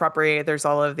in the shrubbery there's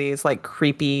all of these, like,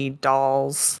 creepy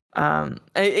dolls.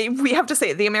 We have to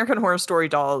say, the American Horror Story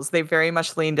dolls, they very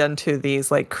much leaned into these,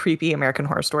 like, creepy American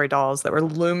Horror Story dolls that were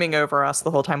looming over us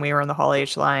the whole time we were in the Hall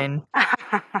H line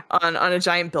on a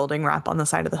giant building wrap on the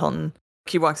side of the Hilton.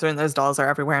 You walk through and those dolls are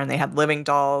everywhere, and they had living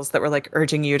dolls that were, like,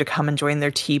 urging you to come and join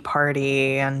their tea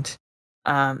party. And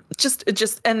just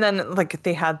and then, like,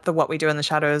 they had the What We Do in the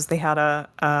Shadows. They had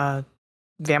a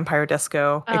vampire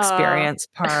disco experience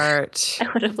part.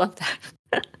 I would have loved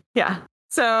that. Yeah.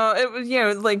 So it was, you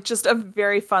know, like, just a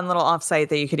very fun little offsite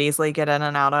that you could easily get in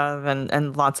and out of,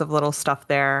 and lots of little stuff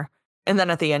there. And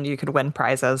then at the end, you could win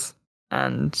prizes.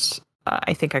 And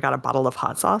I think I got a bottle of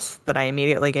hot sauce that I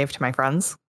immediately gave to my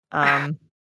friends.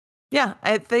 Yeah,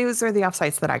 those are the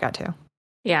offsites that I got to.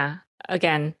 Yeah.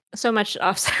 Again, so much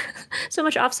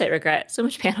offsite regret, so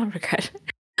much panel regret.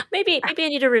 Maybe I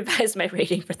need to revise my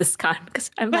rating for this con,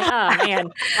 because I'm like, oh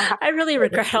man, I really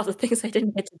regret all the things I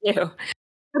didn't get to do.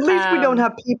 At least we don't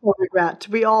have people regret.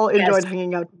 We all enjoyed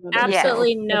hanging out together.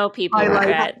 Absolutely no people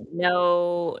regret.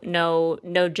 No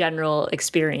general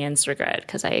experience regret,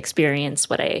 because I experienced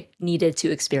what I needed to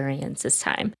experience this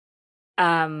time.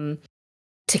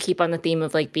 To keep on the theme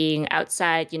of, like, being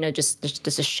outside, you know,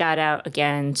 just a shout out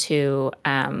again to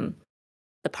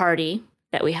the party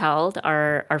that we held,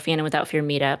 our Fandom Without Fear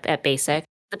meetup at Basic.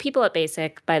 The people at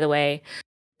Basic, by the way,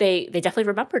 they definitely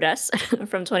remembered us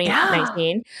from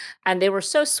 2019, and they were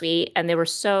so sweet, and they were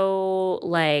so,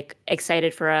 like,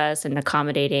 excited for us and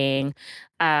accommodating.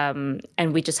 And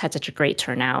we just had such a great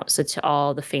turnout. So to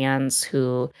all the fans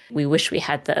who we wish we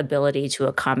had the ability to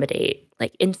accommodate,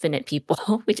 like, infinite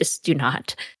people, we just do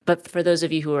not. But for those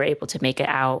of you who were able to make it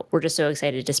out, we're just so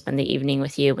excited to spend the evening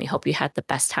with you. We hope you had the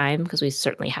best time, because we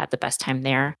certainly had the best time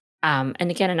there. And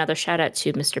again, another shout out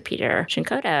to Mr. Peter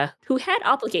Shinkoda, who had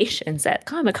obligations at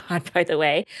Comic-Con, by the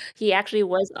way. He actually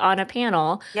was on a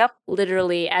panel,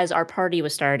 literally as our party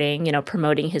was starting, you know,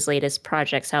 promoting his latest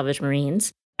project, Salvage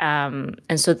Marines. And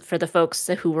so for the folks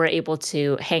who were able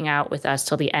to hang out with us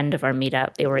till the end of our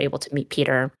meetup, they were able to meet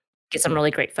Peter, get some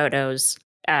really great photos.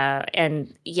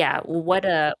 And yeah, what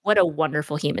a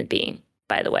wonderful human being,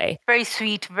 by the way. Very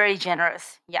sweet, very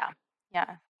generous. Yeah.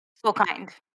 So kind.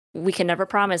 we can never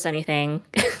promise anything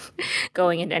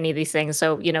going into any of these things.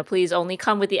 So, please only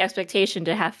come with the expectation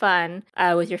to have fun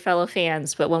with your fellow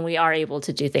fans. But when we are able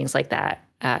to do things like that,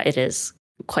 it is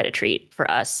quite a treat for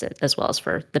us as well as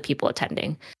for the people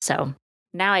attending. So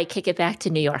now I kick it back to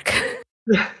New York.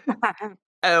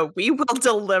 Oh, we will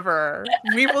deliver.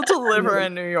 We will deliver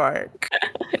in New York.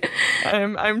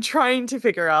 I'm trying to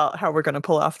figure out how we're going to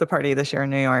pull off the party this year in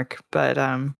New York, but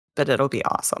it'll be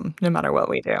awesome no matter what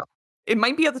we do. It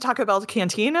might be at the Taco Bell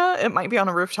Cantina. It might be on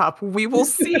a rooftop. We will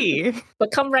see.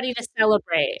 But come ready to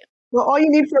celebrate. Well, all you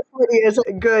need for a party is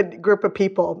a good group of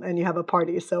people, and you have a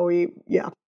party. So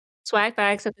Swag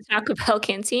bags at the Taco Bell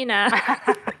Cantina.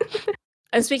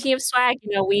 And speaking of swag,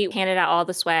 we handed out all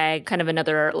the swag, kind of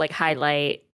another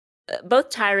highlight, both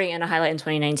tiring and a highlight in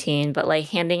 2019, but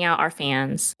handing out our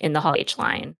fans in the Hall H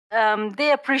line.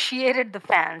 They appreciated the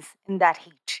fans in that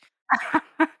heat.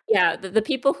 Yeah, the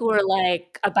people who were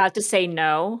about to say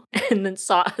no and then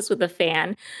saw us with a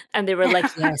fan and they were like,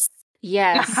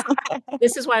 yes,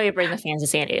 this is why we bring the fans to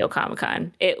San Diego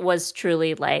Comic-Con. It was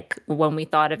truly when we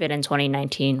thought of it in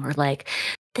 2019, we're like,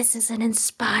 this is an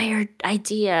inspired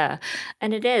idea.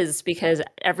 And it is, because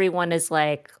everyone is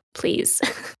like, please,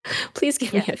 please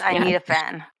give me a fan. I need a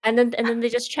fan. And then they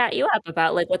just chat you up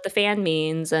about what the fan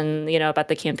means and, about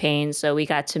the campaign. So we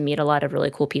got to meet a lot of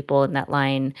really cool people in that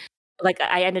line.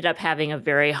 I ended up having a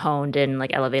very honed in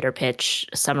elevator pitch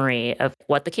summary of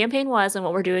what the campaign was and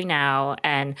what we're doing now.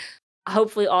 And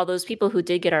hopefully all those people who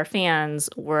did get our fans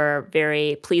were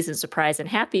very pleased and surprised and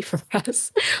happy for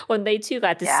us when they too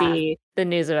got to see the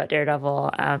news about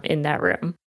Daredevil in that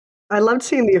room. I loved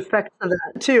seeing the effects of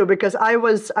that too, because I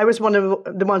was one of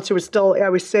the ones who I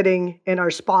was sitting in our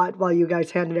spot while you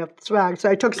guys handed out the swag. So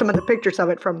I took some of the pictures of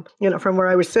it from where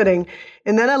I was sitting.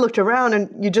 And then I looked around and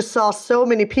you just saw so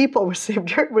many people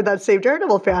with that Save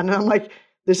Daredevil fan. And I'm like,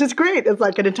 this is great. It's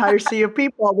like an entire sea of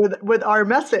people with our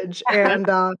message, and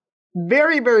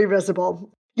very, very visible.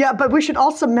 Yeah, but we should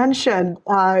also mention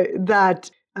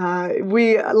that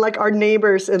we, our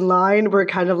neighbors in line, were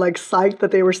kind of psyched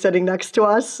that they were sitting next to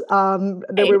us,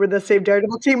 that we were the Save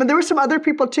Daredevil team. And there were some other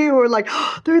people too who were like,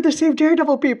 oh, they're the Save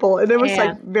Daredevil people. And it was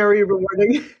very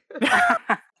rewarding.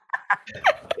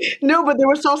 No, but there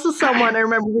was also someone, I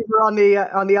remember we were on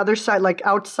the other side,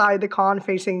 outside the con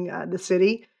facing the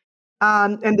city.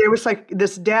 And there was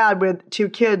this dad with two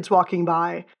kids walking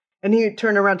by. And he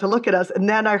turned around to look at us. And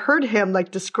then I heard him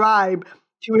describe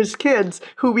to his kids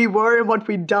who we were and what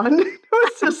we'd done. It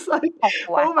was just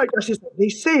oh my gosh, they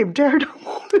saved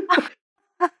Daredevil.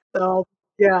 So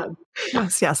yeah.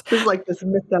 Yes. There's this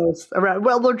mythos around.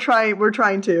 Well, we're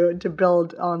trying to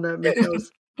build on the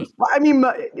mythos. Well, I mean,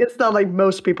 it's not like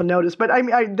most people notice, but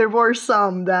there were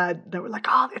some that were like,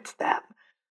 oh, it's them.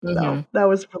 Mm-hmm. So that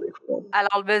was really cool. I'll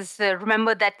always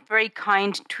remember that very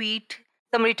kind tweet.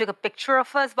 Somebody took a picture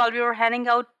of us while we were handing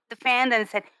out the fans and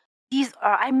said,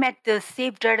 I met the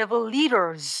Save Daredevil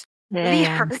leaders.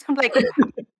 Leaders. I'm like,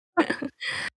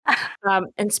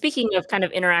 and speaking of kind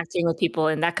of interacting with people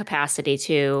in that capacity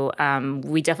too,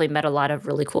 we definitely met a lot of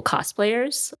really cool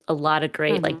cosplayers, a lot of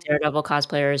great Daredevil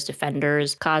cosplayers,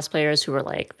 Defenders cosplayers who were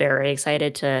very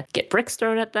excited to get bricks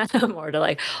thrown at them or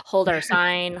to hold our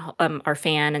sign, our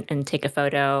fan and take a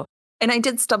photo. And I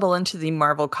did stumble into the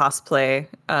Marvel cosplay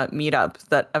meetup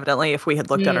that evidently, if we had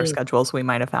looked at our schedules, we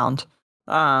might have found.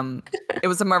 It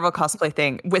was a Marvel cosplay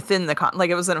thing within the con,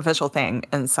 it was an official thing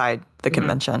inside the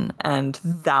convention, and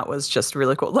that was just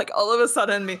really cool. All of a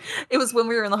sudden, it was when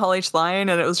we were in the Hall H line,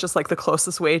 and it was just the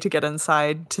closest way to get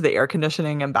inside to the air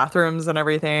conditioning and bathrooms and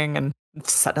everything. And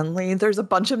suddenly, there's a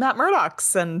bunch of Matt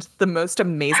Murdocks and the most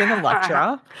amazing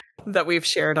Elektra that we've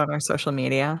shared on our social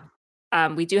media.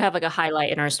 We do have a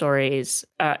highlight in our stories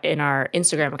in our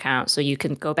Instagram account, so you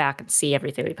can go back and see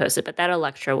everything we posted. But that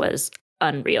Elektra was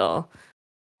unreal.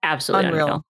 Absolutely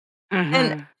unreal.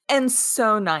 Mm-hmm. And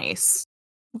so nice.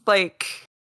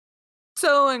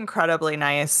 So incredibly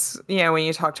nice, when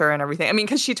you talk to her and everything. I mean,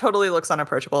 because she totally looks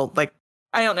unapproachable.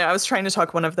 I don't know. I was trying to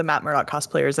talk one of the Matt Murdock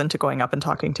cosplayers into going up and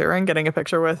talking to her and getting a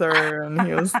picture with her, and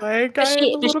he was like,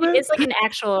 she is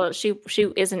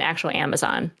an actual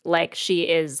Amazon. She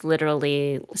is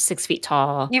literally 6 feet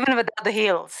tall, even without the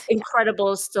heels.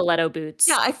 Incredible stiletto boots.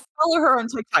 Yeah, I follow her on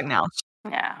TikTok now.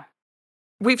 Yeah,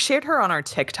 we've shared her on our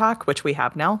TikTok, which we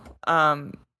have now.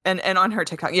 And on her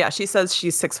TikTok, yeah, she says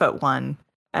she's 6'1",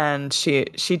 and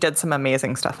she did some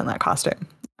amazing stuff in that costume.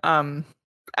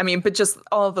 I mean, but just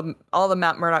all the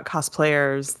Matt Murdock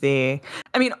cosplayers,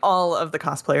 all of the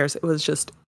cosplayers, it was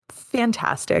just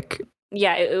fantastic.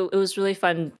 Yeah, it was really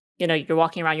fun, you're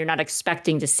walking around, you're not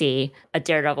expecting to see a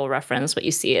Daredevil reference, but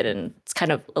you see it, and it's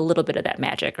kind of a little bit of that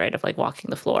magic, right? Of like walking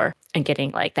the floor and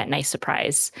getting like that nice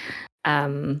surprise.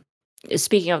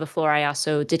 Speaking of the floor, I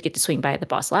also did get to swing by the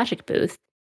Boss Logic booth.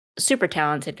 Super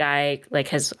talented guy, like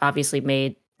has obviously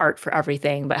made art for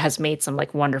everything, but has made some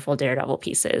like wonderful Daredevil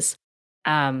pieces.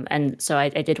 And so I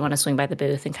did want to swing by the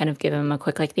booth and kind of give him a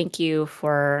quick like thank you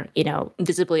for,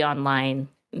 visibly online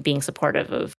being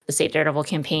supportive of the Save Daredevil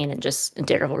campaign and just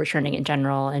Daredevil returning in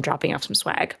general and dropping off some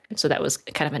swag. So that was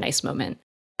kind of a nice moment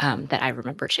that I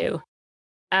remember too.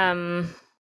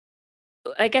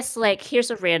 I guess like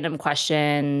here's a random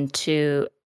question to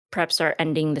perhaps start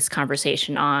ending this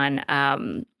conversation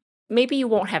on. Maybe you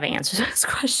won't have an answer to this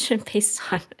question based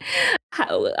on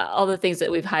all the things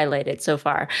that we've highlighted so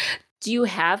far. Do you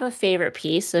have a favorite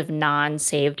piece of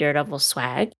non-Save Daredevil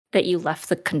swag that you left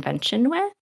the convention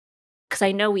with? Because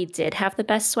I know we did have the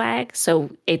best swag,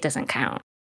 so it doesn't count.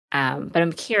 But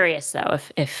I'm curious, though,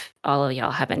 if all of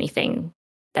y'all have anything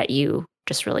that you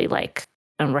just really like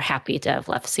and were happy to have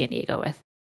left San Diego with.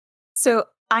 So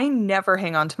I never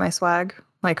hang on to my swag,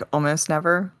 like almost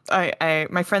never.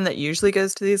 My friend that usually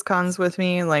goes to these cons with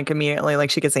me, like immediately, like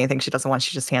she gets anything she doesn't want,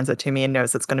 she just hands it to me and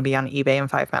knows it's going to be on eBay in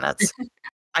 5 minutes.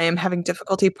 I am having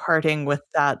difficulty parting with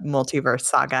that Multiverse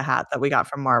Saga hat that we got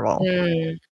from Marvel.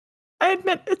 I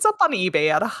admit it's up on eBay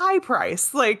at a high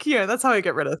price. Like, that's how I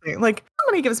get rid of things. Like,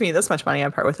 somebody gives me this much money, I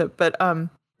part with it. But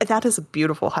that is a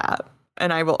beautiful hat,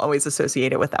 and I will always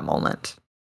associate it with that moment.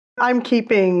 I'm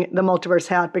keeping the Multiverse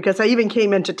hat because I even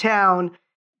came into town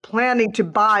planning to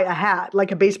buy a hat,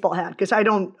 like a baseball hat, because I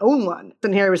don't own one.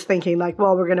 And here I was thinking, like,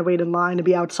 well, we're going to wait in line and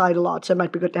be outside a lot, so it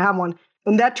might be good to have one.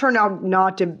 And that turned out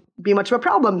not to be much of a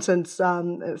problem since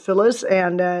Phyllis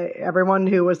and everyone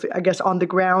who was, I guess, on the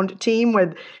ground team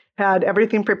had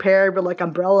everything prepared with like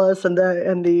umbrellas and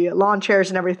the lawn chairs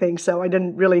and everything. So I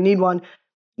didn't really need one.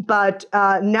 But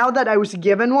now that I was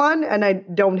given one and I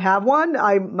don't have one,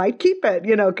 I might keep it,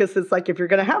 because it's like, if you're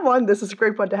going to have one, this is a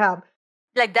great one to have.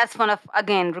 Like, that's one of,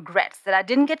 again, regrets that I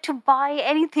didn't get to buy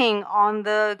anything on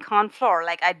the con floor.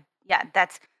 Like,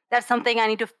 that's something I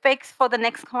need to fix for the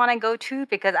next con I go to,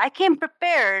 because I came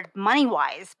prepared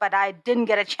money-wise, but I didn't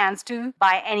get a chance to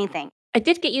buy anything. I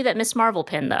did get you that Miss Marvel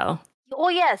pin, though. Oh,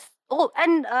 yes. Oh,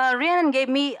 and Rhiannon gave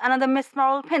me another Miss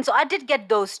Marvel pin. So I did get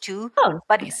those two. Oh,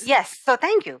 but nice. Yes, so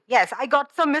thank you. Yes, I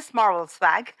got some Miss Marvel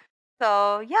swag.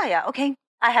 So yeah, okay.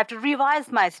 I have to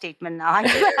revise my statement now. I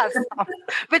do have some,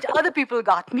 which other people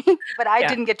got me, but I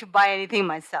didn't get to buy anything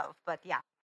myself. But yeah.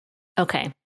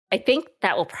 Okay. I think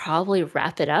that will probably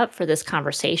wrap it up for this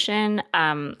conversation.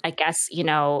 I guess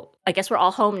we're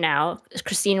all home now.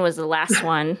 Christine was the last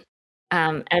one.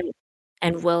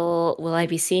 And will I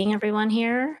be seeing everyone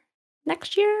here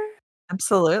next year?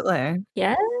 Absolutely.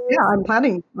 Yeah. Yeah, I'm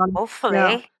planning on.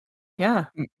 Hopefully. Yeah.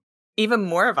 Even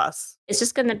more of us. It's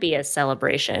just going to be a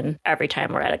celebration every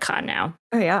time we're at a con now.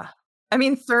 Oh, yeah. I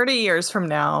mean, 30 years from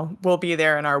now, we'll be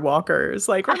there in our walkers.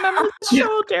 Like, remember the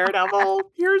show Daredevil?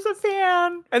 Here's a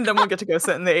fan. And then we'll get to go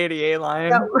sit in the ADA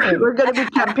line. Yeah, we're going to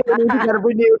be campaigning to get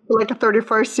renewed for like a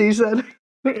 31st season.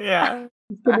 Yeah.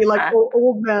 It's going to be like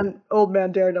old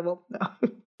man Daredevil. No.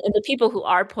 And the people who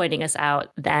are pointing us out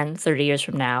then 30 years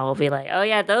from now will be like, oh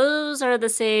yeah, those are the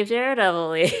Save Daredevil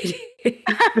ladies.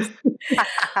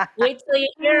 Wait till you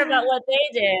hear about what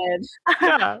they did.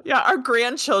 Yeah. Our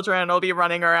grandchildren will be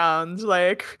running around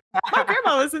like, my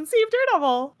grandma was in Save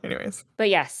Daredevil. Anyways. But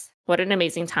yes, what an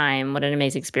amazing time. What an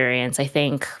amazing experience. I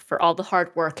think for all the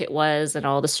hard work it was and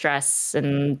all the stress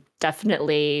and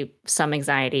definitely some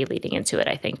anxiety leading into it,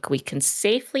 I think we can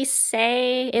safely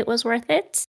say it was worth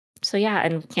it. So yeah,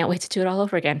 and can't wait to do it all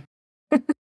over again.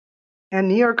 And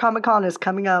New York Comic Con is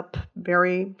coming up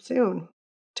very soon,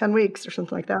 10 weeks or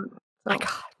something like that. So, My God.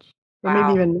 or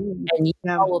maybe even And you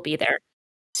all will be there.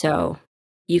 So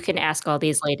you can ask all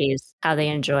these ladies how they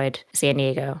enjoyed San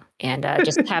Diego and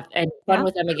just have fun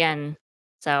with them again.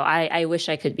 So I wish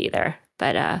I could be there,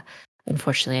 but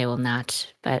unfortunately I will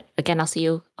not. But again, I'll see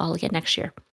you all again next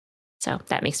year. So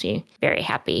that makes me very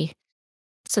happy.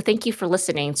 So thank you for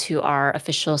listening to our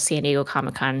official San Diego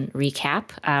Comic-Con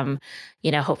recap.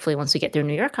 Hopefully once we get through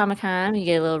New York Comic-Con, we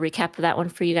get a little recap of that one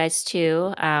for you guys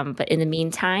too. But in the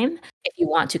meantime, if you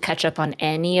want to catch up on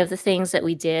any of the things that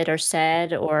we did or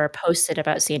said or posted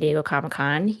about San Diego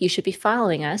Comic-Con, you should be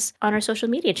following us on our social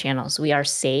media channels. We are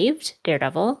Saved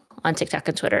Daredevil on TikTok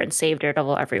and Twitter and Save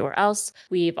Daredevil everywhere else.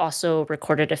 We've also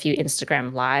recorded a few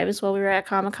Instagram lives while we were at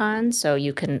Comic-Con, so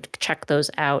you can check those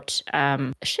out.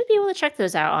 Should be able to check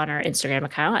those out on our Instagram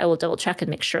account. I will double check and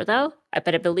make sure though,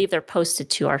 but I believe they're posted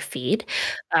to our feed.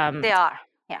 They are.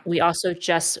 We also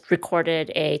just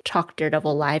recorded a Talk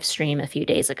Daredevil live stream a few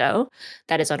days ago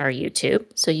that is on our YouTube,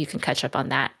 so you can catch up on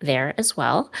that there as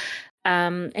well.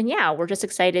 And yeah, we're just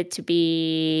excited to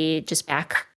be just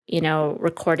back,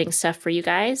 recording stuff for you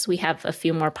guys. We have a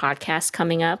few more podcasts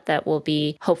coming up that will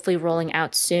be hopefully rolling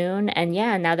out soon. And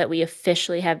yeah, now that we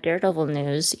officially have Daredevil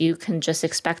news, you can just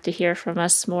expect to hear from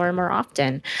us more and more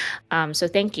often. So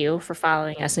thank you for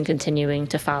following us and continuing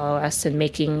to follow us and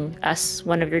making us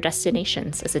one of your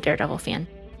destinations as a Daredevil fan.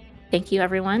 Thank you,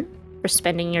 everyone, for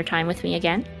spending your time with me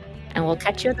again. And we'll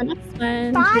catch you in the next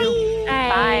one. Bye.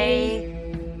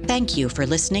 Bye. Thank you for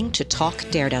listening to Talk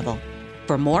Daredevil.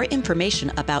 For more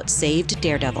information about Saved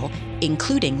Daredevil,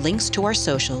 including links to our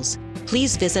socials,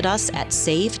 please visit us at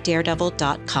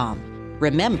savedaredevil.com.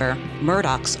 Remember,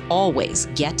 Murdochs always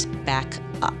get back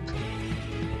up.